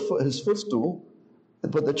below His footstool.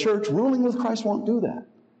 But the church ruling with Christ won't do that.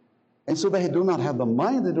 And so they do not have the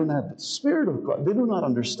mind, they do not have the spirit of Christ. They do not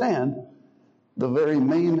understand the very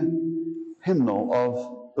main hymnal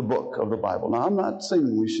of the book of the Bible. Now, I'm not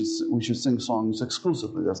saying we should sing songs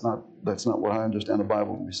exclusively. That's not what I understand the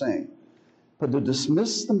Bible to be saying. But to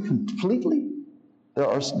dismiss them completely, there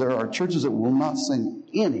are churches that will not sing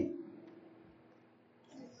any.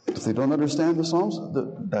 If they don't understand the Psalms,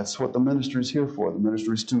 that's what the ministry is here for. The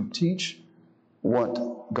ministry is to teach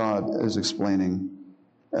what God is explaining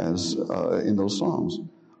as in those psalms.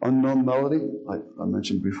 Unknown melody, like I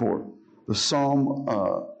mentioned before. The psalm,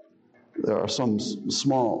 there are some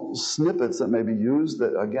small snippets that may be used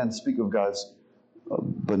that, again, speak of God's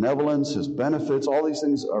benevolence, His benefits. All these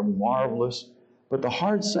things are marvelous. But the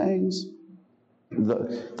hard sayings,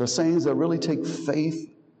 the sayings that really take faith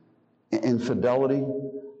and fidelity,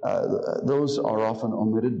 those are often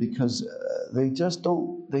omitted because they just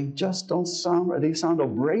don't sound, they sound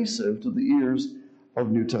abrasive to the ears of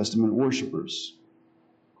New Testament worshipers.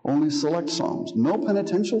 Only select psalms, no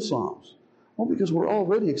penitential psalms. Well, because we're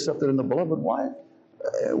already accepted in the beloved. Why?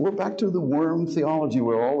 We're back to the worm theology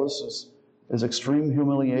where all this is extreme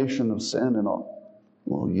humiliation of sin and all.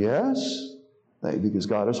 Well, yes, because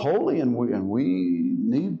God is holy, and we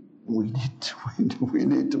need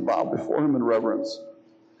to bow before Him in reverence.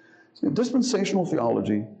 See, dispensational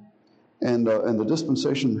theology and the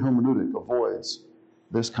dispensation hermeneutic avoids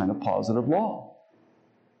this kind of positive law,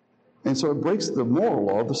 and so it breaks the moral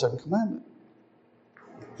law of the second commandment.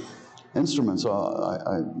 Instruments,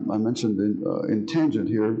 I mentioned in tangent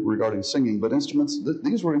here regarding singing, but instruments,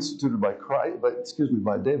 these were instituted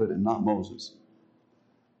by David and not Moses.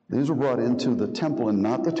 These were brought into the temple and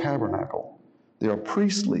not the tabernacle. They are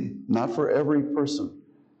priestly, not for every person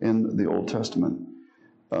in the Old Testament.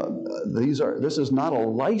 This is not a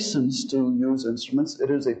license to use instruments. It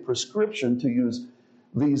is a prescription to use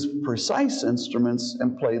these precise instruments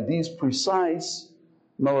and play these precise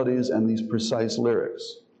melodies and these precise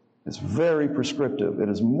lyrics. It's very prescriptive. It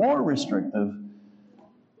is more restrictive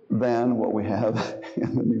than what we have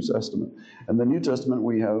in the New Testament. In the New Testament,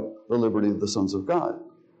 we have the liberty of the sons of God.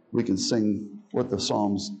 We can sing what the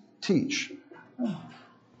Psalms teach.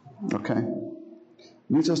 Okay?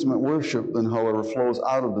 New Testament worship, then, however, flows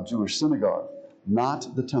out of the Jewish synagogue,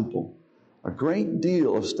 not the temple. A great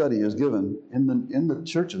deal of study is given in the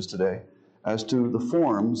churches today as to the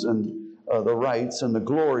forms and the rites and the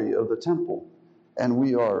glory of the temple. And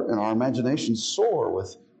we are, in our imaginations, soar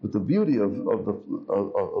with the beauty of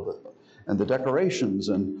the decorations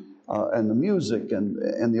and the music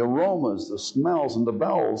and the aromas, the smells and the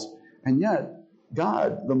bells. And yet,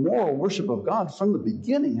 God, the moral worship of God from the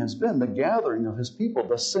beginning has been the gathering of His people,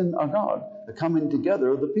 the synagogue, the coming together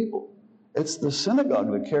of the people. It's the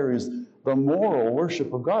synagogue that carries the moral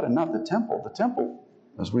worship of God and not the temple. The temple,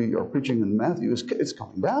 as we are preaching in Matthew, it's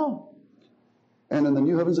coming down. And in the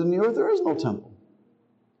new heavens and the new earth, there is no temple.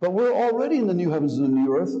 But we're already in the new heavens and the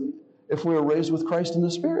new earth if we are raised with Christ in the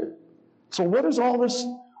Spirit. So what does all this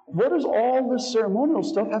ceremonial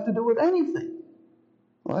stuff have to do with anything?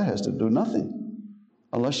 Well, it has to do nothing.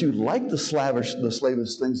 Unless you like the slavish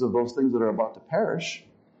things of those things that are about to perish.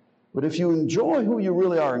 But if you enjoy who you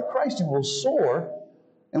really are in Christ, you will soar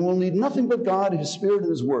and will need nothing but God, His Spirit, and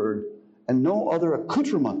His Word, and no other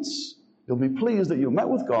accoutrements. You'll be pleased that you met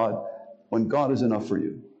with God when God is enough for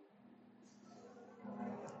you.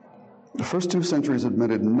 The first 2 centuries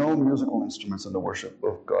admitted no musical instruments in the worship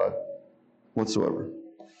of God whatsoever.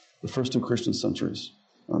 The first 2 Christian centuries.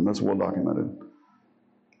 And that's well documented.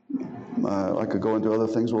 I could go into other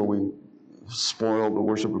things where we spoil the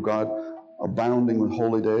worship of God, abounding with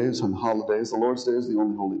holy days and holidays. The Lord's Day is the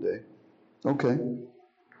only holy day. Okay.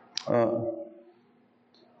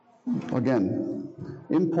 Again,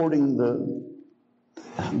 importing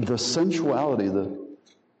the sensuality, the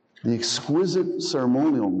exquisite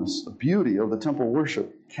ceremonialness, the beauty of the temple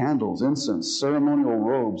worship, candles, incense, ceremonial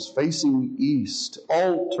robes, facing east,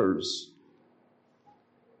 altars,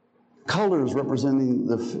 colors representing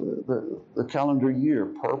the calendar year,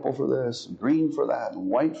 purple for this, green for that, and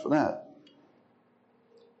white for that.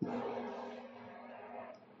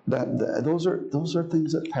 Those are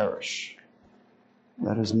things that perish.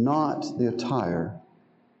 That is not the attire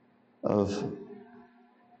of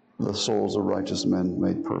the souls of righteous men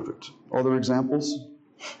made perfect. Other examples?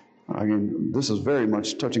 Again, this is very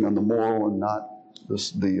much touching on the moral and not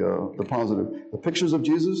the positive. The pictures of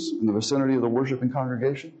Jesus in the vicinity of the worshiping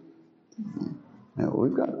congregation. Now,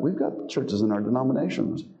 we've got churches in our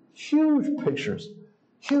denominations, huge pictures,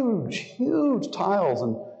 huge tiles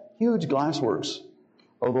and huge glassworks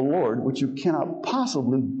of the Lord, which you cannot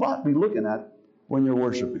possibly but be looking at when you're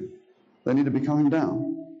worshiping. They need to be coming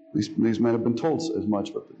down. These men have been told as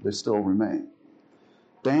much, but they still remain.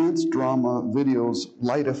 Dance, drama, videos,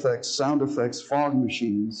 light effects, sound effects, fog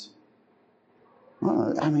machines.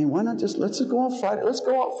 Why not let's go out Friday? Let's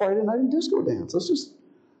go out Friday night and disco dance.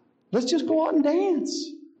 Let's just go out and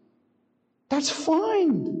dance. That's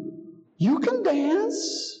fine. You can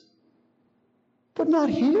dance, but not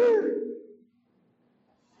here.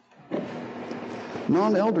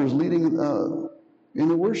 Non-elders leading in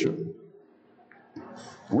the worship.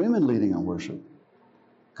 women leading on worship,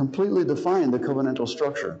 completely define the covenantal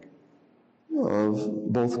structure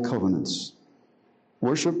of both covenants.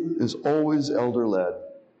 Worship is always elder-led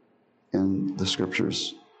in the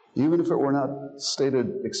Scriptures. Even if it were not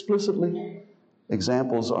stated explicitly,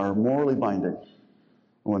 examples are morally binding.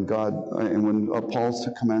 When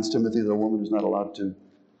Paul commands Timothy that a woman is not allowed to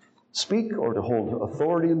speak or to hold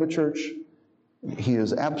authority in the church, he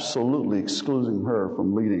is absolutely excluding her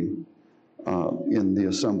from leading in the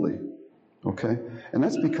assembly. Okay? And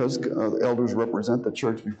that's because the elders represent the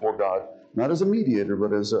church before God, not as a mediator,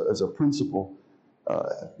 but as a principle,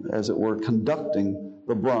 as it were, conducting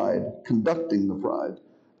the bride,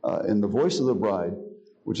 in the voice of the bride,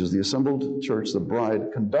 which is the assembled church, the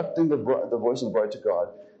bride, conducting the voice of the bride to God,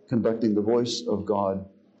 conducting the voice of God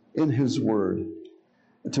in His Word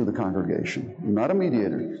to the congregation. Not a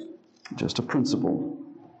mediator, just a principle.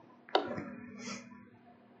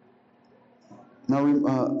 Now,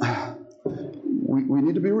 we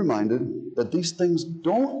need to be reminded that these things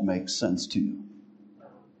don't make sense to you.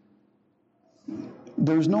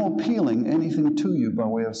 There's no appealing anything to you by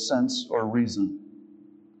way of sense or reason,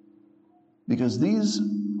 because these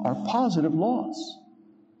are positive laws.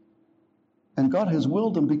 And God has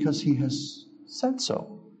willed them because He has said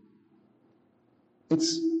so.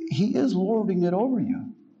 He is lording it over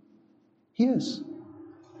you. He is.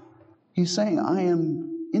 He's saying, I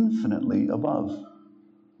am infinitely above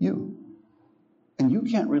you. And you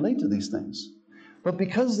can't relate to these things. But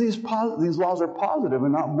because these laws are positive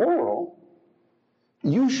and not moral,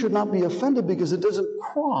 you should not be offended because it doesn't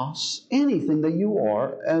cross anything that you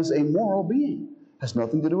are as a moral being. It has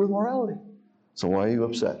nothing to do with morality. So why are you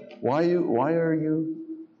upset? Why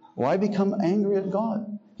become angry at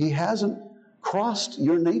God? He hasn't crossed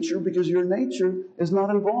your nature because your nature is not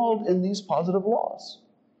involved in these positive laws.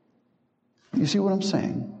 You see what I'm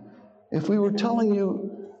saying? If we were telling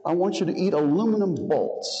you, I want you to eat aluminum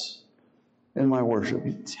bolts in my worship,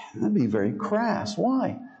 that'd be very crass.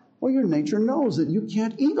 Why? Well, your nature knows that you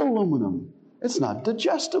can't eat aluminum. It's not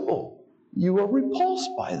digestible. You are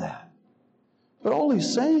repulsed by that. But all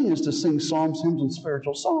He's saying is to sing psalms, hymns, and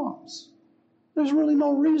spiritual songs. There's really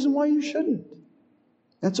no reason why you shouldn't.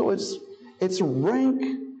 And so it's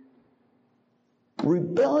rank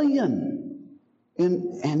rebellion.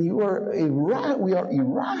 And we are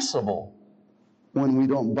irascible when we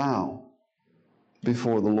don't bow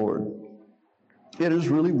before the Lord. It is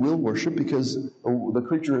really will worship because the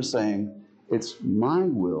creature is saying, it's my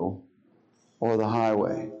will or the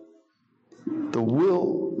highway. The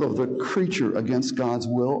will of the creature against God's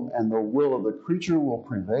will, and the will of the creature will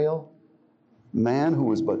prevail. Man,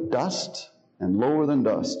 who is but dust and lower than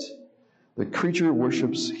dust, the creature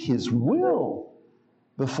worships his will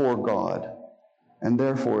before God, and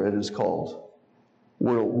therefore it is called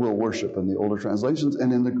will worship in the older translations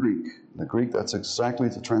and in the Greek. In the Greek, that's exactly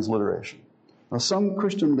the transliteration. Now, some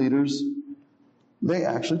Christian leaders, they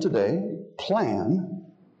actually today plan.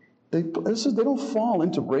 They don't fall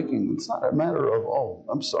into breaking. It's not a matter of, oh,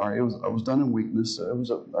 I'm sorry, I was done in weakness. It was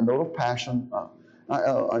a note of passion. I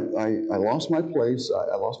lost my place.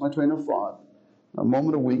 I lost my train of thought. A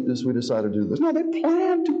moment of weakness, we decided to do this. No, they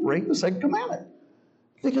plan to break the second commandment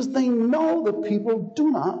because they know that people do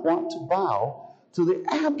not want to bow to the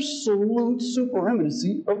absolute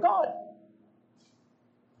supereminency of God.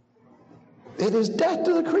 It is death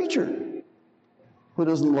to the creature who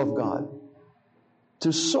doesn't love God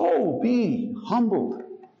to so be humbled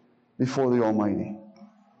before the Almighty.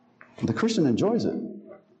 The Christian enjoys it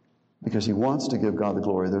because he wants to give God the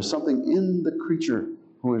glory. There's something in the creature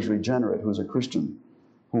who is regenerate, who is a Christian,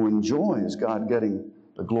 who enjoys God getting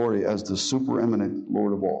the glory as the supereminent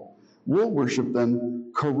Lord of all. Will worship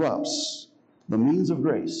then corrupts the means of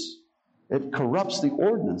grace. It corrupts the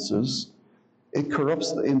ordinances. It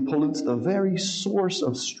corrupts and pollutes the very source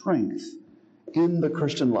of strength in the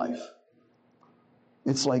Christian life.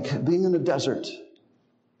 It's like being in a desert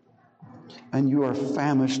and you are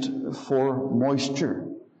famished for moisture,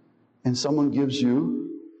 and someone gives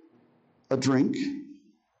you a drink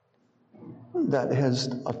that has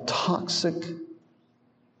a toxic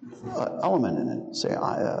element in it, say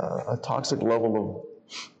a toxic level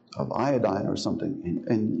of iodine or something,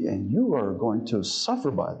 and you are going to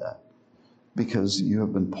suffer by that because you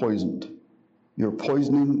have been poisoned. You're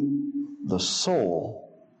poisoning the soul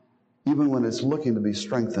even when it's looking to be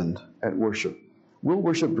strengthened at worship. Will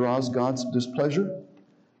worship draws God's displeasure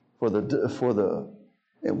I could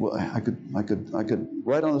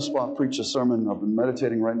right on the spot preach a sermon. I've been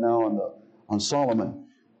meditating right now on Solomon.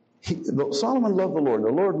 Solomon loved the Lord. The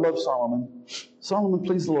Lord loved Solomon. Solomon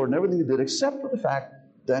pleased the Lord in everything he did, except for the fact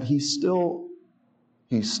that he still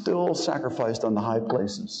He still sacrificed on the high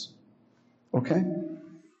places. Okay?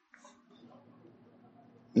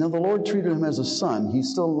 Now, the Lord treated him as a son. He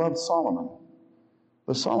still loved Solomon.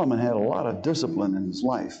 But Solomon had a lot of discipline in his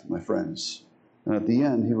life, my friends. And at the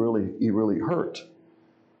end, he really hurt.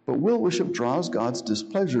 But will worship draws God's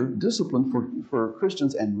displeasure, discipline for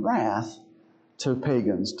Christians, and wrath to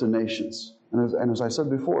pagans, to nations. And as I said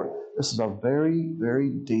before, this is a very, very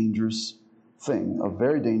dangerous thing,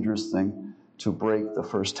 to break the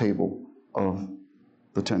first table of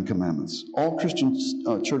the Ten Commandments. All Christian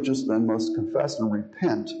churches then must confess and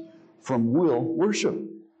repent from will worship.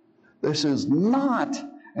 This is not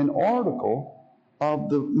an article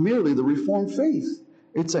of merely the Reformed faith.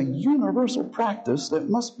 It's a universal practice that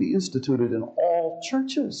must be instituted in all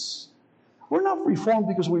churches. We're not Reformed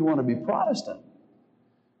because we want to be Protestant.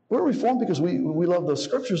 We're Reformed because we love the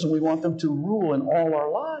Scriptures and we want them to rule in all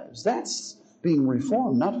our lives. That's being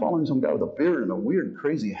Reformed, not following some guy with a beard and a weird,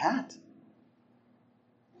 crazy hat.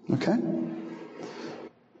 Okay?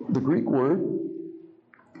 The Greek word,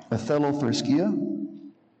 athelothriskia,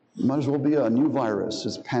 might as well be a new virus.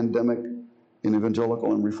 It's pandemic in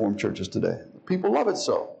evangelical and Reformed churches today. People love it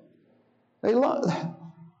so. They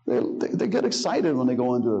get excited when they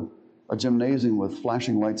go into a gymnasium with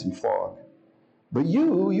flashing lights and fog. But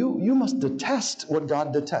you must detest what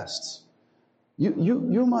God detests.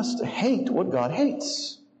 You must hate what God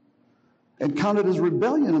hates. And count it as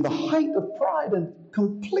rebellion and the height of pride and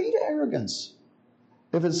complete arrogance.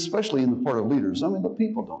 If it's especially in the part of leaders. I mean, the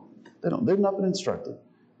people don't. They've not been instructed.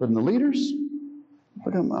 But in the leaders,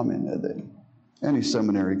 any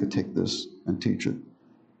seminary could take this and teach it.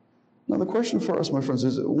 Now the question for us, my friends,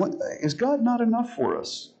 is God not enough for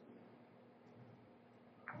us?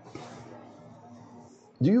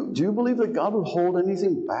 Do you believe that God would hold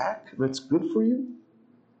anything back that's good for you?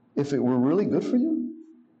 If it were really good for you?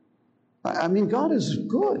 I mean, God is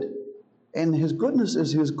good. And His goodness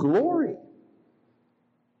is His glory.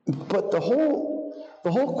 But the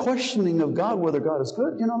whole questioning of God, whether God is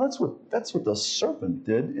good, that's what the serpent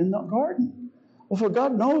did in the garden. Well, for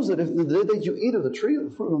God knows that if the day that you eat of the tree of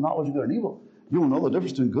the fruit of the knowledge of good and evil, you will know the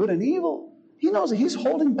difference between good and evil. He knows that He's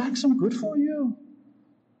holding back some good for you.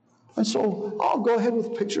 And so I'll go ahead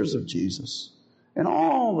with pictures of Jesus and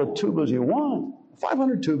all the tubas you want.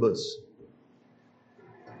 500 tubas.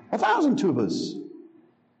 1,000 tubas.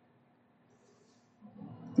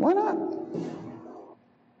 Why not?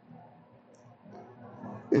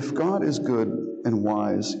 If God is good and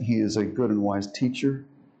wise, He is a good and wise teacher,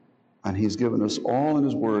 and He's given us all in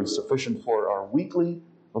His Word sufficient for our weekly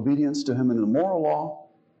obedience to Him in the moral law,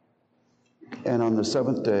 and on the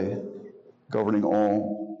seventh day, governing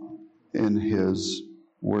all in His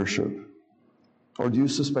worship. Or do you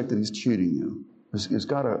suspect that He's cheating you? He's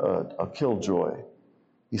got a killjoy.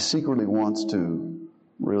 He secretly wants to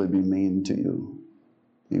really be mean to you.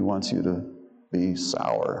 He wants you to be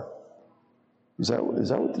sour. Is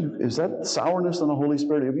that sourness in the Holy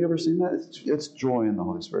Spirit? Have you ever seen that? It's joy in the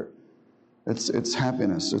Holy Spirit. It's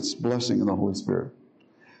happiness. It's blessing in the Holy Spirit.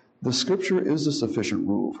 The Scripture is a sufficient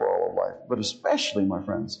rule for all of life, but especially, my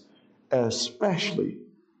friends, especially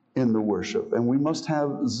in the worship. And we must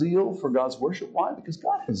have zeal for God's worship. Why? Because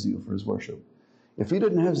God has zeal for His worship. If He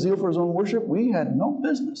didn't have zeal for His own worship, we had no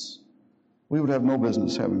business. We would have no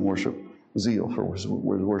business having zeal for His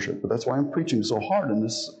worship. But that's why I'm preaching so hard in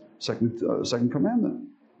this second commandment.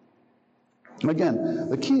 Again,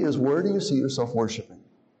 the key is, where do you see yourself worshiping?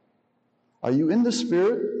 Are you in the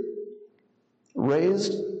Spirit,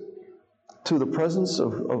 raised to the presence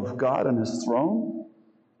of God and His throne?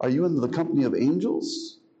 Are you in the company of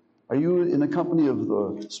angels? Are you in the company of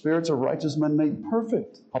the spirits of righteous men made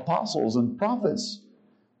perfect, apostles and prophets,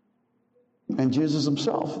 and Jesus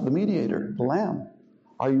Himself, the mediator, the Lamb?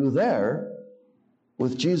 Are you there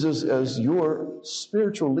with Jesus as your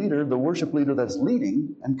spiritual leader, the worship leader that's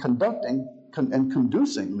leading and conducting and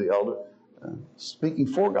conducing the elder, speaking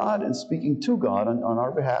for God and speaking to God on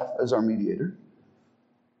our behalf as our mediator?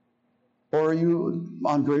 Or are you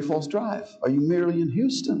on Great Falls Drive? Are you merely in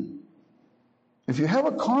Houston? If you have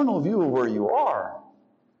a carnal view of where you are,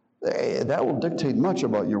 that will dictate much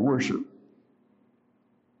about your worship.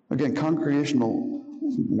 Again, congregational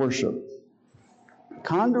worship.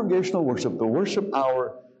 Congregational worship, the worship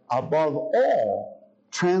hour, above all,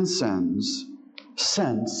 transcends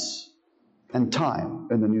sense and time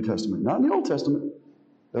in the New Testament. Not in the Old Testament.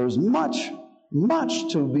 There's much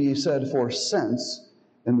to be said for sense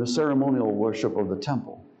in the ceremonial worship of the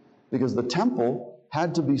temple. Because the temple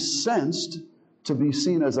had to be sensed to be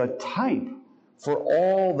seen as a type for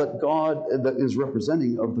all that God that is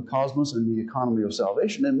representing of the cosmos and the economy of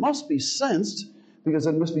salvation. It must be sensed because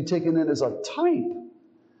it must be taken in as a type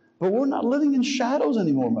But we're not living in shadows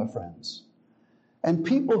anymore, my friends. And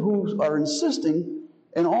people who are insisting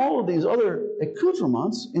in all of these other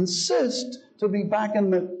accoutrements insist to be back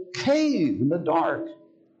in the cave, in the dark,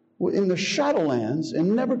 in the shadowlands,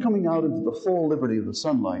 and never coming out into the full liberty of the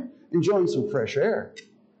sunlight, enjoying some fresh air.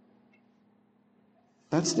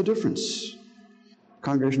 That's the difference.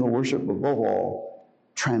 Congregational worship, above all,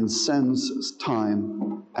 transcends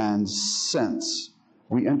time and sense.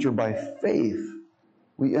 We enter by faith.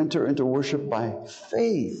 We enter into worship by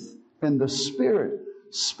faith in the Spirit.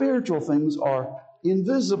 Spiritual things are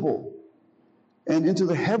invisible, and into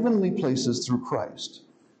the heavenly places through Christ.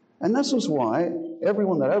 And this is why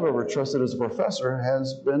everyone that I've ever trusted as a professor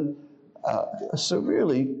has been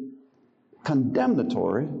severely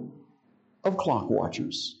condemnatory of clock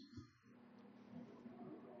watchers.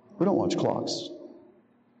 We don't watch clocks.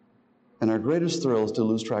 And our greatest thrill is to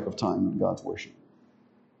lose track of time in God's worship.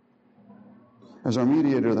 As our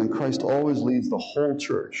mediator, then Christ always leads the whole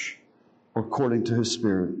church according to his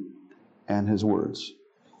Spirit and his words,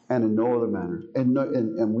 and in no other manner.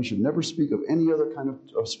 And we should never speak of any other kind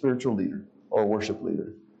of spiritual leader or worship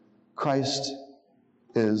leader. Christ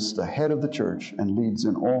is the head of the church and leads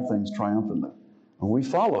in all things triumphantly. And we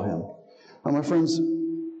follow him. Now, my friends,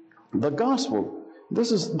 the gospel,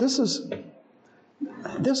 this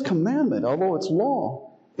commandment, although it's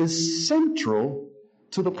law, is central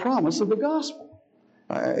to the promise of the gospel.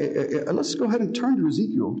 Let's go ahead and turn to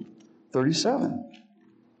Ezekiel 37.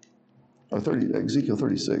 Ezekiel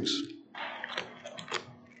 36.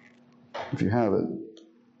 If you have it.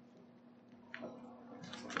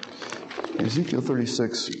 Ezekiel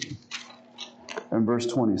 36 and verse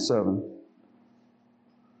 27.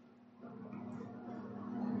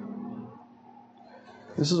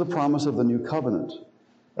 This is a promise of the new covenant.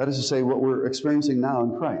 That is to say, what we're experiencing now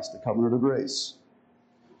in Christ, the covenant of grace.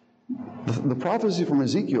 The prophecy from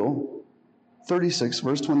Ezekiel 36,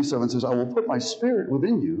 verse 27 says, I will put my Spirit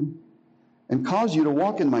within you and cause you to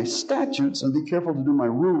walk in my statutes and be careful to do my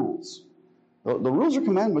rules. The rules are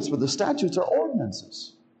commandments, but the statutes are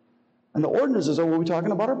ordinances. And the ordinances are what we're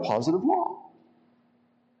talking about are positive law.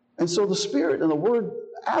 And so the Spirit and the Word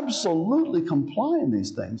absolutely comply in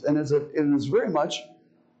these things. And it is very much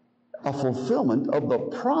a fulfillment of the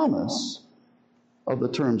promise of the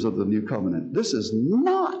terms of the new covenant. This is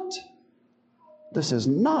not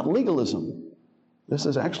legalism. This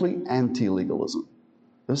is actually anti-legalism.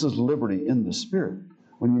 This is liberty in the Spirit.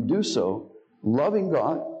 When you do so, loving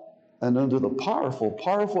God and under the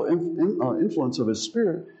powerful influence of his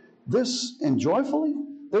Spirit, and joyfully,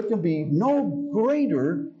 there can be no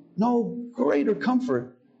greater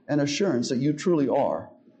comfort and assurance that you truly are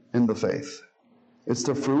in the faith. It's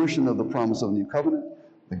the fruition of the promise of the new covenant,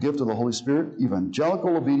 the gift of the Holy Spirit,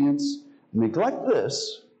 evangelical obedience. Neglect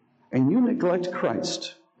this, and you neglect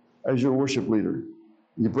Christ as your worship leader.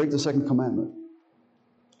 You break the second commandment.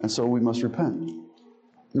 And so we must repent.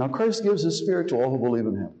 Now, Christ gives his Spirit to all who believe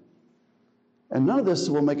in him. And none of this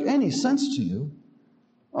will make any sense to you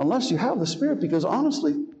unless you have the Spirit, because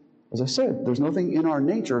honestly, as I said, there's nothing in our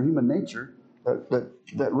nature, human nature, that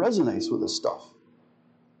resonates with this stuff.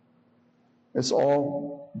 It's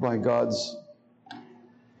all by God's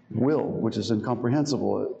will, which is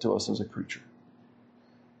incomprehensible to us as a creature.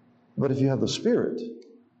 But if you have the Spirit,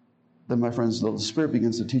 then, my friends, the Spirit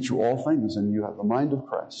begins to teach you all things, and you have the mind of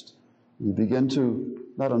Christ. You begin to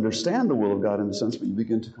not understand the will of God in a sense, but you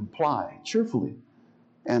begin to comply cheerfully.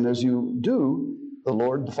 And as you do, the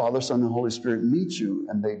Lord, the Father, Son, and Holy Spirit meet you,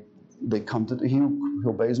 and they come to, he who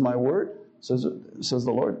obeys my word, says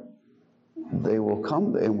the Lord, they will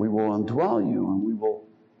come, and we will indwell you, and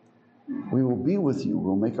we will be with you.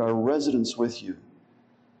 We'll make our residence with you.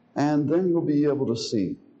 And then you'll be able to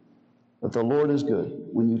see that the Lord is good.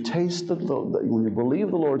 When you when you believe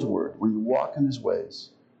the Lord's word, when you walk in his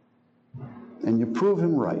ways, and you prove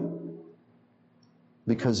him right,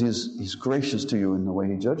 because he's gracious to you in the way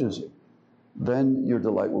he judges you, then your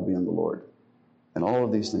delight will be in the Lord. And all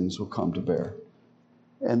of these things will come to bear.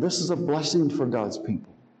 And this is a blessing for God's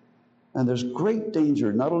people. And there's great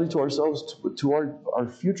danger, not only to ourselves, but to our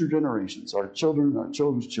future generations, our children, our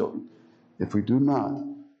children's children, if we do not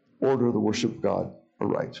order the worship of God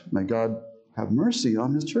aright. May God have mercy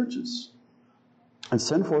on his churches and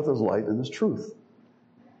send forth his light and his truth.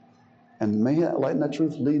 And may that light and that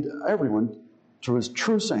truth lead everyone to his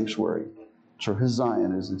true sanctuary, to his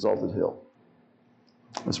Zion, his exalted hill.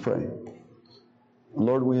 Let's pray.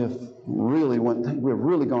 Lord, we have really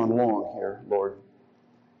gone long here, Lord.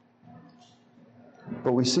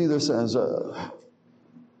 But we see this as a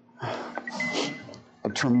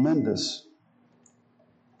tremendous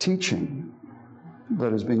teaching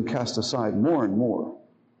that is being cast aside more and more.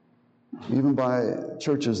 even by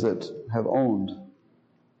churches that have owned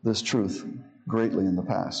this truth greatly in the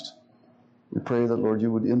past. We pray that, Lord,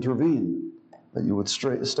 you would intervene, that you would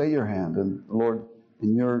stay your hand, and, Lord,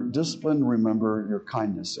 in your discipline, remember your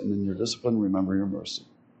kindness, and in your discipline, remember your mercy.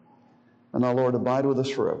 And now, Lord, abide with us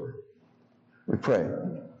forever. We pray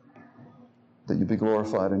that you be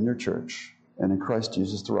glorified in your church and in Christ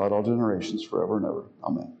Jesus throughout all generations, forever and ever.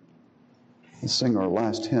 Amen. Let's sing our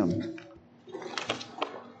last hymn.